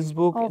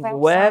 Facebook, in the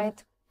web.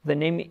 The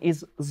name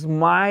is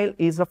Smile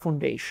is a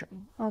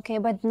Foundation. Okay,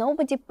 but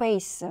nobody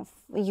pays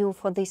you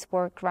for this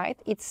work, right?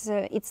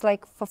 It's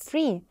like for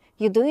free.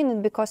 You're doing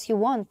it because you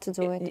want to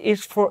do it.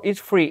 It's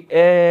free.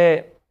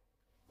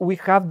 We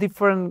have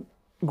different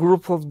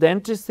groups of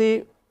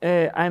dentistry.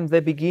 I'm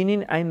the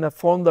beginning. I'm a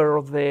founder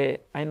of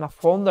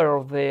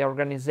the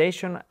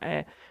organization.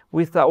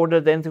 With the other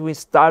dentist, we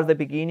start the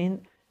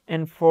beginning.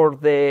 And for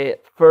the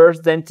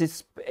first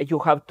dentist, you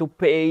have to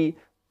pay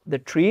the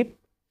trip.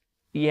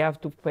 You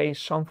have to pay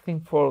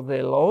something for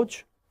the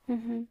lodge.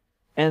 Mm-hmm.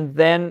 And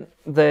then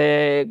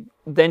the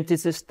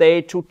dentist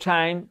stay 2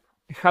 times,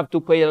 you have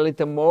to pay a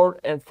little more.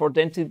 And for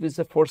dentist, it's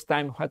the first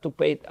time you have to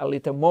pay a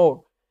little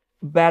more.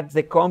 But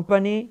the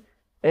company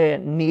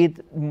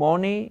need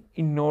money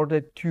in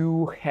order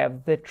to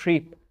have the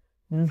trip.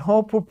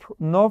 Not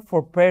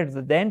for pay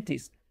the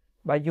dentist,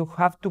 but you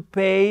have to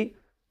pay,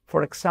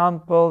 for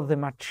example, the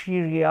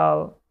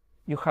material,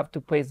 you have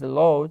to pay the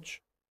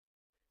lodge.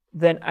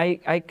 Then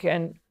I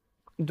can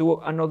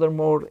do another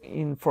more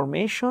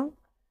information.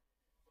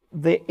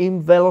 The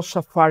Invelo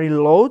Safari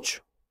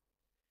Lodge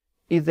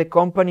is the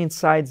company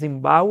inside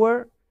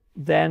Zimbabwe,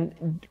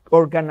 then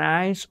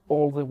organize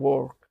all the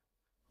work,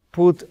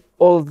 put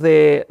all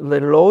the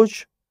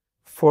lodge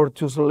for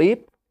to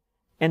sleep,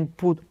 and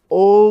put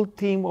all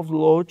team of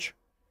lodge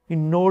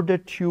in order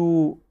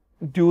to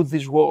do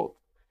this work.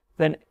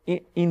 Then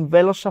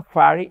Invelo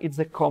Safari is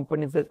the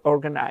company that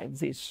organizes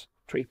this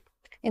trip.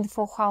 And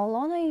for how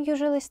long you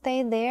usually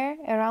stay there?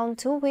 Around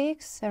 2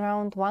 weeks,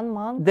 around 1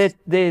 month?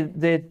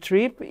 The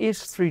trip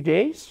is 3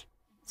 days.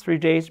 3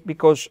 days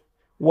because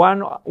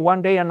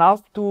one day and a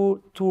half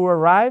to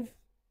arrive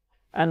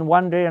and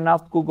 1 day and a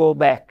half to go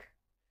back.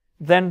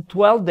 Then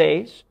 12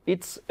 days,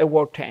 it's a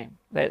work time.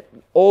 That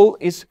all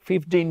is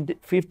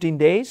 15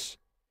 days,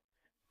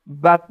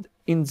 but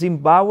in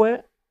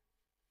Zimbabwe,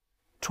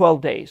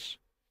 12 days.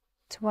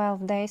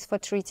 12 days for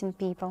treating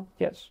people.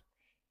 Yes.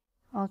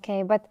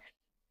 Okay, but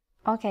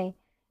okay,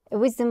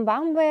 with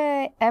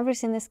Zimbabwe,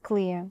 everything is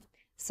clear.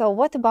 So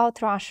what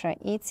about Russia?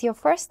 It's your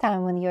first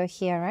time when you're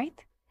here,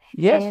 right?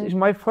 Yes, And it's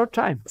my first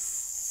time.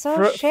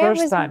 So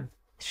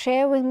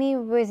share with me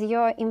with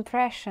your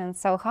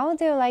impressions. So how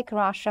do you like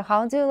Russia?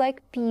 How do you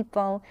like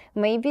people?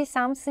 Maybe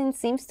something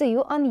seems to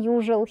you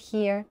unusual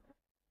here.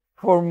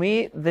 For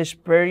me, the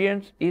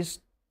experience is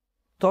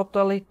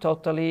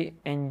totally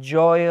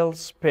enjoyable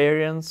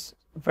experience,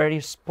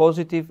 very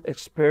positive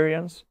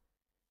experience.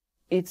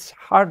 It's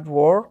hard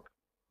work.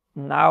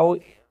 Now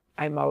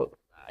I'm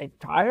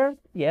tired,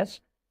 yes,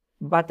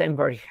 but I'm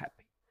very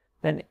happy.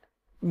 Then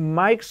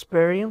my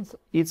experience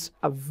is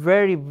a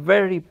very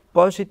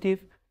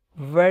positive,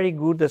 very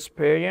good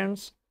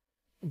experience.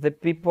 The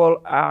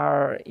people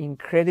are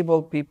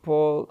incredible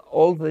people,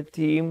 all the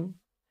team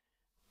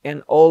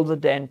and all the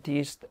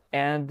dentists,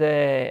 and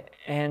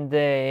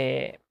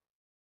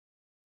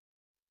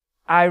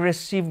I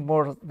receive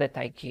more than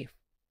I give.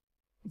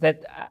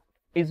 That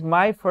is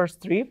my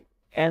first trip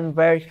and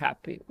very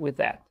happy with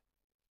that.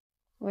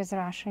 With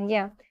Russia,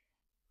 yeah.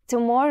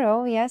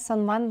 Tomorrow, yes,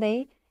 on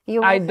Monday,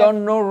 you will I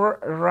don't know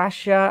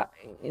Russia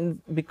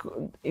in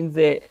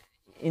the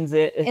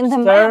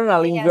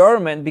external map,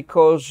 environment,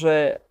 because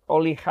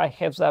only I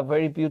have a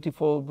very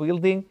beautiful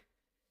building.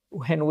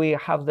 When we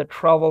have the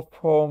travel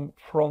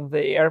from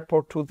the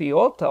airport to the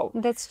hotel,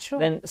 that's true.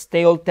 Then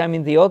stay all time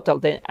in the hotel.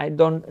 Then I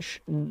don't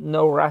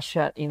know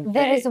Russia in.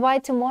 That is why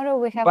tomorrow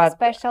we have a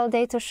special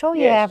day to show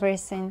you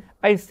everything.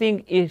 I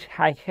think if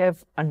I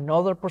have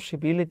another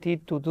possibility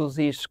to do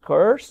this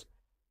course,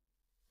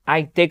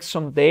 I take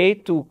some day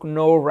to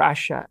know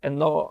Russia, and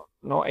no,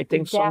 I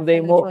take some day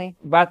more.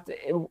 But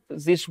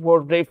this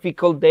was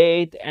difficult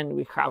date, and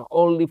we have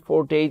only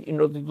 4 days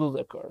in order to do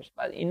the course.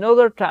 But in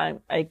other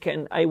time,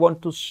 I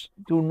want to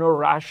know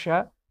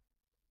Russia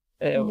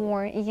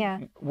more. Yeah.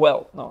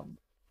 Well, no.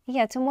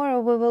 Yeah, tomorrow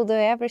we will do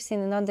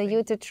everything in order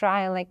you to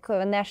try like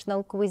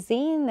national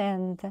cuisine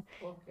and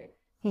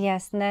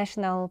yes,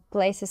 national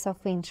places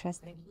of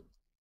interest.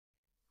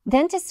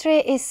 Dentistry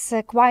is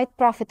a quite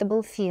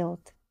profitable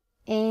field.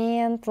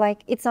 And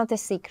like, it's not a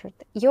secret.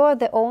 You're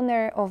the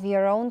owner of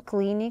your own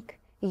clinic.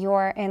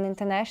 You're an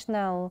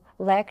international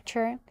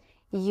lecturer.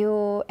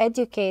 You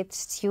educate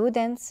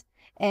students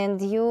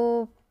and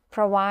you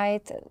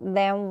provide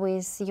them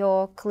with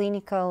your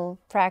clinical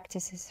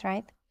practices,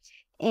 right?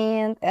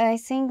 And I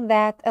think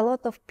that a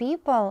lot of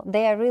people,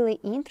 they are really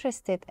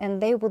interested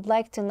and they would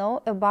like to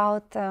know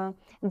about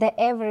the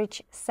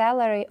average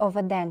salary of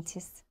a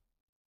dentist.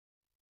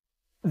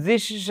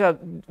 This is a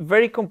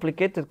very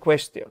complicated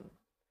question,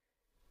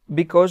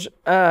 because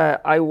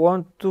I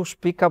want to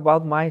speak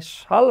about my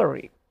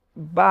salary,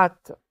 but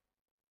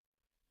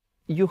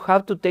you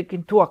have to take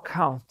into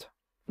account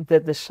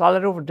that the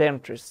salary of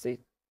dentistry,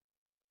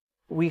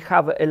 we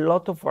have a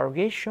lot of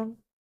variation,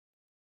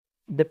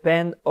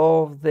 depend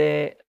of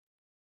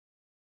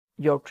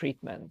your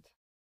treatment.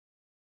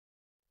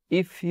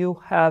 If you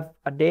have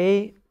a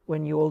day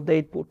when you all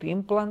day put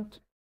implant,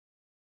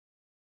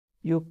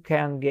 you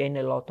can gain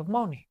a lot of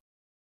money.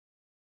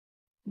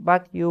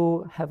 But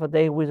you have a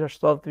day with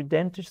restorative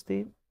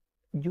dentistry,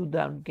 you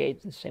don't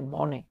get the same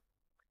money.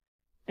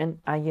 And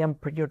I am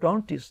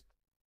periodontist.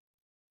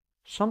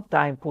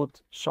 Sometimes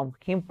put some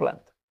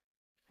implant,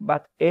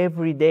 but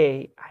every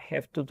day I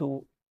have to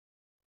do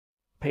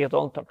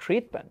periodontal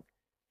treatment.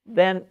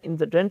 Then in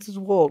the dentist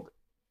world,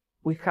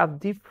 we have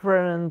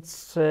different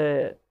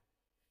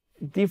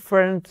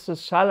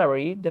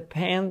salary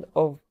depend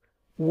of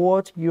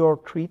what your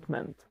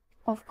treatment.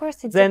 Of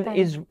course, it's then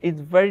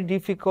it's very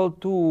difficult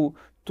to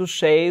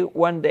say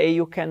one day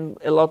you can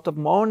a lot of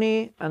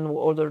money and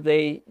other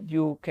day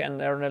you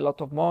can earn a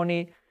lot of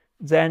money.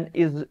 Then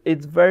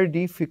it's very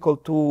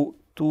difficult to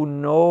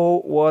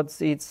know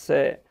what's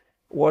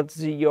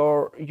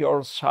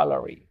your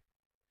salary.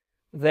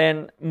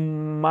 Then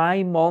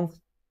my month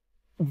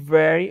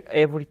vary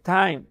every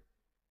time.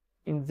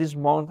 In this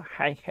month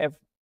I have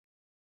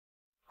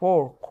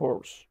 4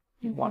 courses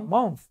in 1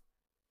 month.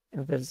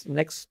 And this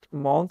next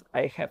month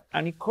I have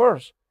any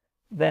course.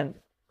 Then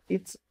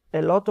it's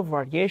a lot of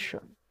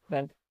variation.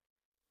 Then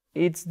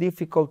it's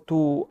difficult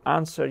to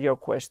answer your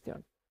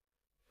question.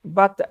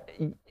 But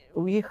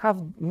we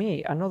have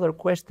another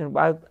question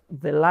about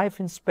the life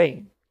in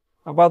Spain,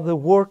 about the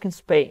work in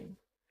Spain.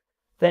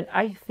 Then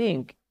I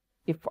think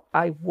if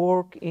I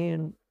work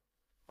I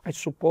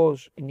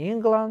suppose in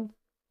England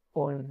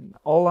or in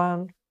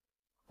Holland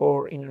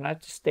or in the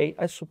United States,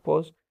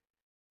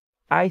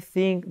 I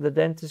think the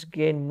dentists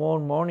gain more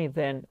money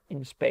than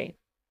in Spain.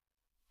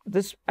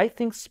 I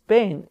think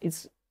Spain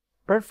is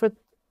perfect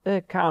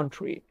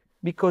country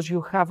because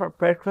you have a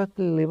perfect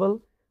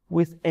level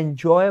with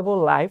enjoyable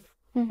life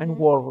and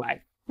work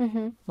life.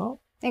 No?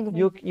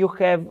 Exactly. You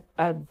have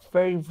a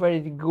very, very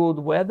good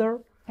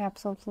weather.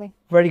 Absolutely.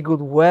 Very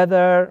good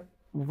weather,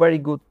 very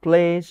good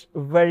place,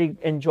 very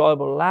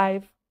enjoyable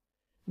life.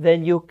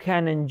 Then you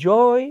can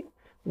enjoy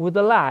with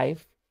the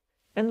life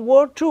and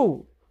work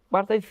too.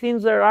 But I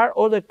think there are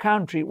other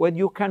countries where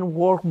you can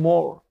work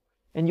more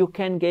and you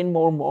can gain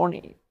more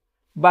money,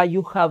 but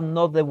you have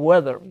not the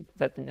weather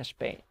that in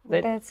Spain.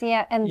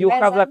 And you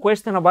have the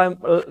question about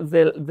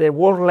the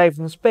work life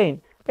in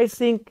Spain. I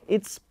think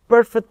it's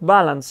perfect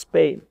balance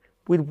Spain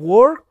with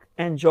work,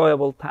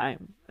 enjoyable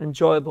time,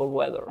 enjoyable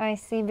weather. I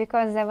see,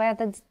 because the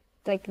weather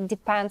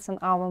depends on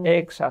our mood.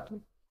 Exactly.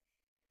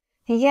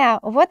 Yeah.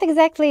 What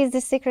exactly is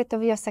the secret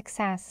of your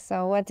success?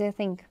 So what do you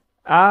think?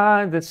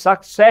 The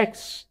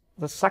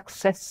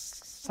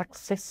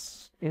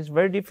success is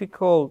very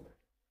difficult.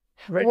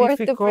 Very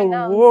difficult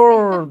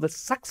word. The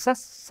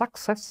success.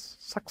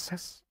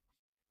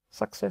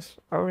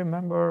 I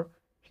remember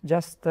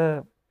just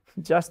 3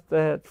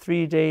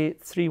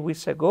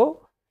 weeks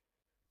ago,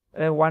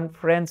 one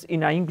friend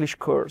in an English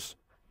course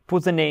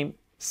put the name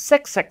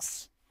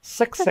success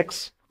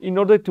in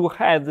order to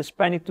have the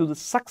Spanish to the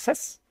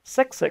success.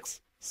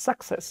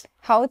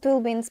 How it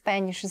will be in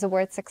Spanish, the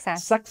word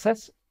success?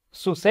 Success.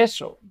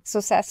 Suceso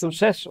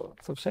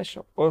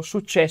or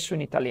successo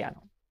in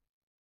Italiano.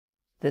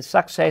 The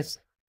success,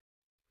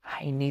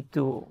 I need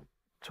to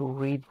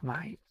read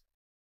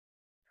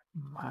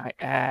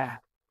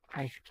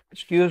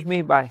excuse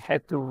me, but I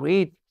had to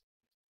read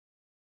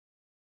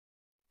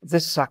the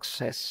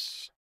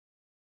success.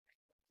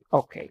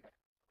 Okay,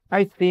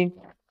 I think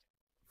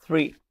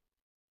three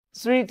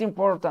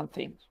important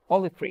things,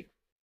 only 3.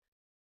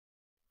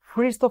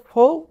 First of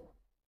all,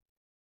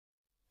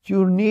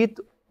 you need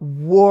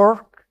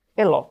work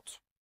a lot.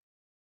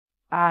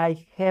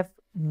 I have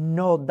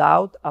no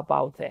doubt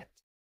about that.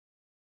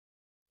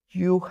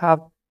 You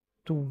have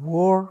to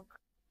work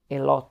a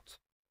lot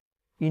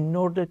in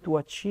order to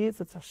achieve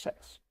the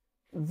success.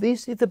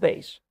 This is the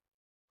base.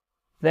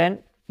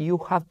 Then you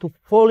have to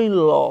fall in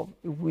love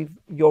with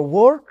your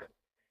work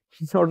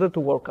in order to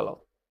work a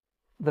lot.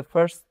 The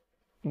first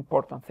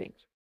important thing.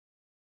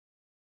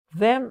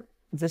 Then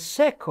the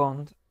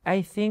second,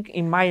 I think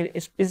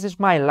this is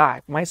my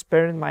life, my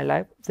experience in my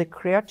life, the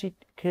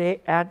creativity.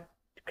 Okay,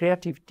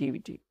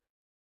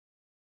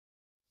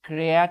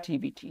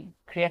 creativity.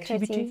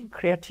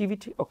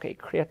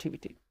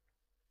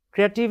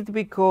 Creativity,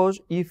 because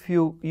if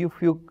you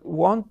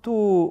want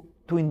to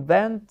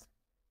invent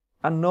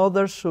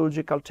another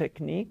surgical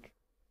technique,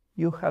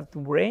 you have to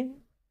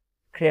bring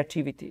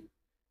creativity.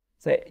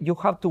 So you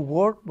have to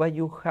work, but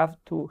you have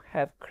to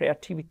have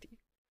creativity.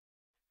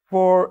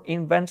 For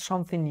invent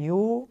something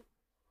new,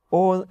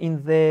 or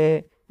in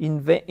the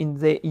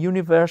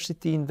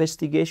university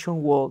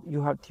investigation world,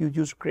 you have to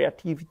use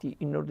creativity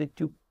in order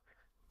to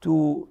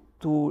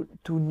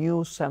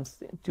new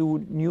something, to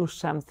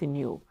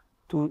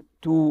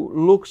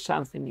look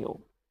something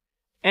new.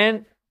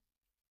 And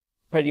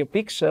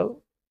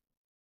Periopixel,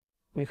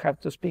 we have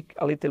to speak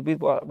a little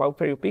bit about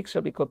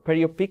Periopixel, because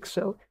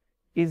Periopixel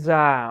is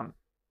an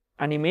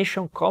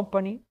animation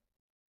company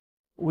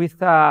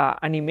with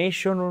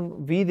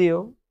animation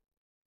video,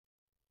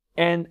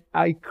 and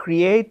I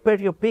create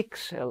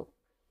Periopixel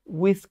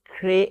with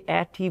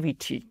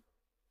creativity.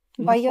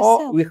 By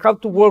yourself? We have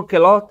to work a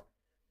lot,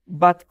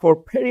 but for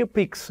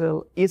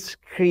Periopixel, is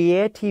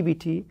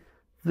creativity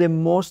the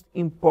most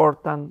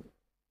important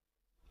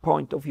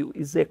point of view,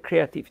 is the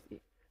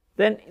creativity.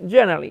 Then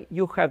generally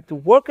you have to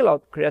work a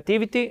lot,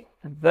 creativity,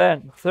 and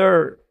then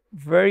third,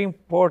 very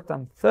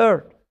important,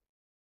 third,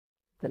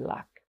 the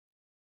luck.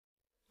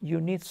 You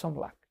need some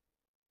luck.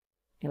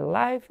 In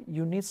life,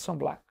 you need some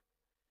luck.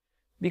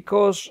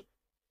 Because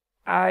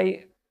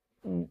I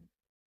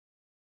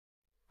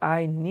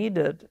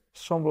needed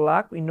some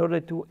luck in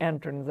order to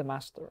enter in the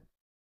master.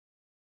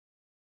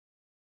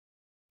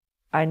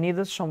 I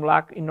needed some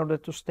luck in order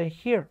to stay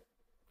here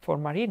for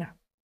Marina.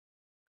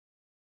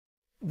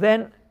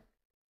 Then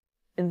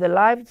in the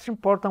life, it's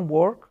important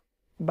work,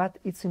 but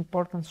it's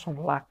important some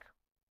luck.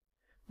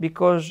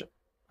 Because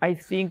I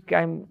think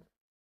I'm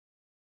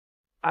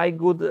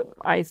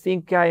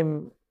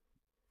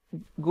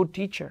good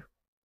teacher.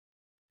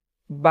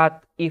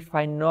 But if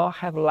I not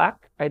have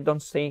luck, I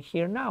don't stay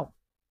here now.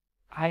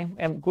 I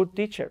am good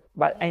teacher,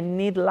 but I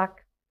need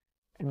luck.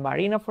 And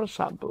Marina, for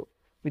example,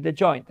 with the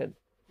jointed,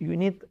 you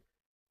need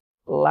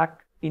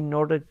luck in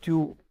order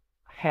to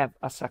have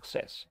a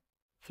success.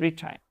 3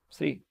 times.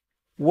 3.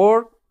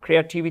 Work,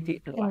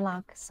 creativity, and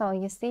luck. So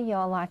you see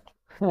your luck.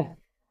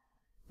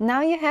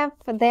 Now you have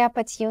the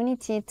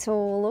opportunity to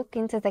look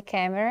into the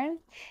camera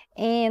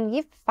and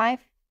give 5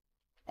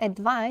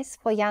 advice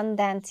for young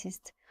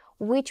dentists,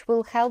 which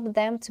will help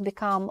them to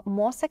become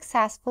more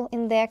successful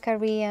in their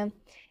career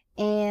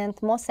and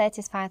more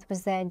satisfied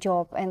with their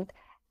job. And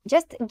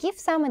just give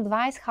some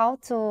advice how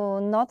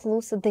to not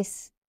lose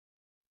this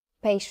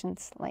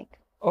patience.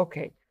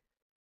 Okay.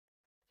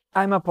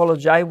 I'm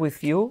apologize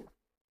with you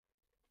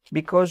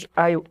because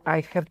I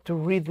have to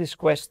read this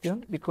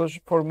question, because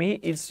for me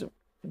it's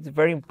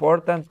very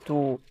important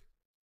to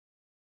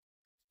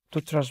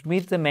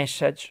transmit the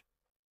message,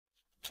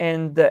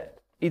 and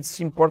it's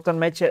important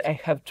message I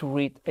have to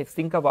read. I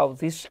think about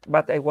this,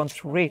 but I want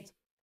to read.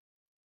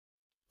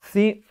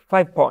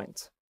 5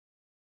 points.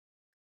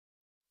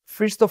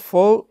 First of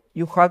all,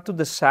 you have to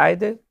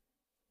decide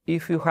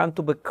if you want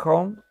to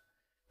become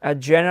a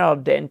general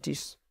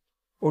dentist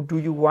or do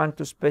you want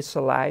to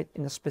specialize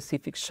in a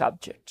specific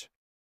subject.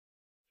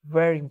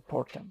 Very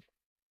important.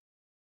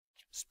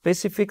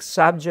 Specific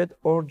subject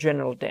or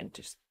general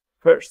dentist.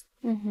 First.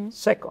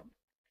 Second,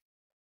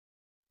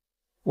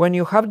 when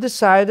you have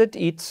decided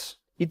it's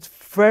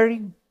very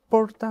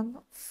important,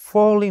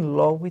 fall in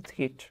love with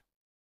it.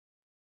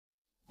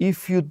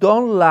 If you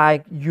don't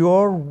like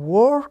your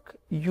work,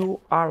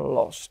 you are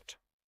lost.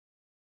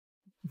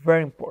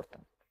 Very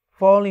important.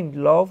 Fall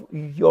in love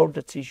with your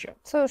decision.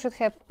 So you should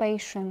have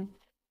patience,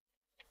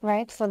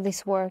 right, for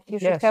this work. You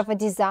should have a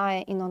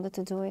desire in order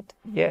to do it.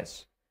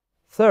 Yes.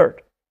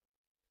 Third,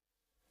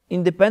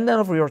 independent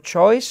of your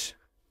choice,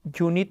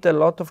 you need a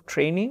lot of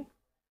training.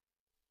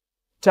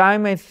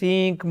 Time, I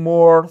think,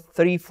 more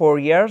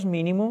 3-4 years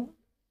minimum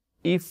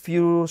if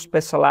you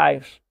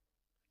specialize.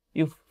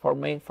 If for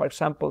me, for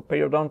example,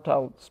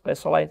 periodontal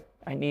specialized,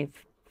 I need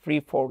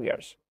 3-4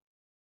 years.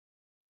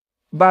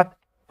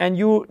 And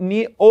you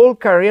need all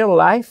career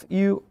life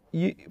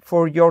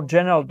for your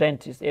general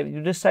dentist. If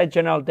you decide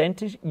general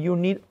dentist, you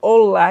need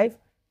all life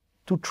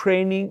to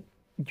training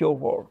your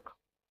work.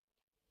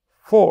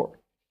 4,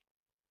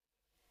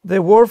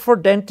 the work for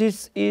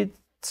dentists,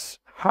 it's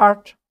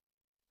hard.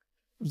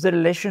 The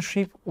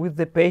relationship with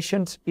the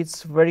patients,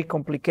 it's very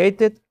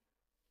complicated,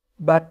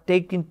 but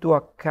take into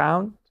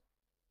account,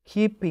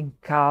 keeping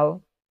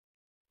calm,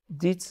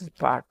 this is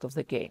part of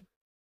the game.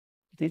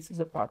 This is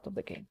a part of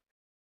the game.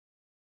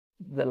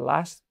 The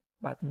last,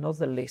 but not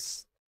the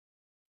least.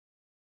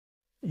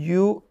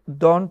 You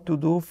don't to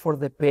do for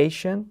the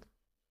patient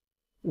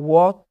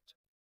what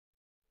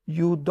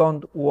you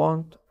don't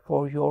want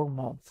for your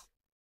mouth.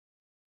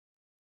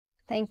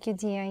 Thank you,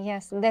 dear.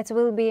 Yes, that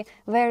will be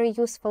very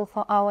useful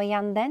for our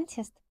young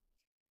dentist.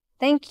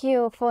 Thank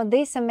you for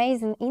this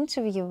amazing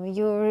interview.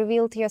 You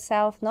revealed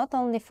yourself not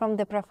only from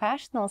the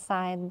professional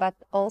side, but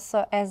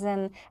also as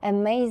an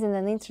amazing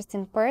and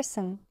interesting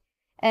person.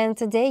 And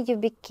today you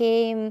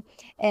became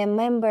a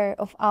member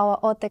of our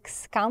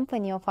OTEXE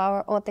company, of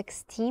our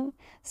OTEXE team.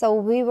 So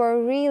we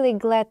were really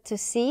glad to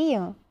see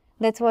you.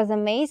 That was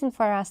amazing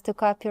for us to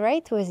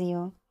cooperate with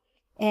you.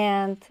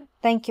 And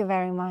thank you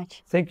very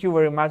much. Thank you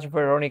very much,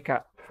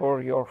 Veronica,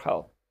 for your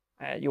help.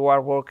 You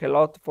are working a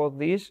lot for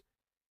this.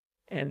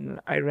 And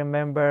I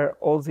remember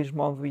all this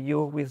month with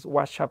you with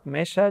WhatsApp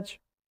message.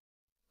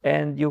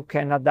 And you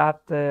can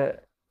adapt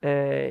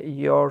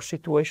your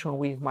situation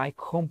with my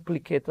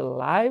complicated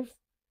life.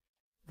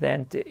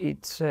 Then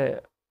it's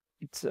a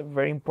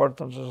very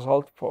important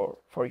result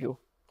for you.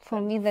 For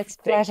me, that's a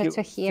pleasure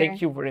to hear.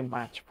 Thank you very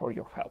much for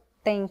your help.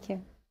 Thank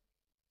you.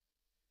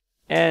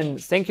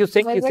 And thank you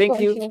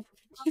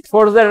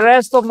for the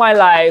rest of my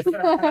life.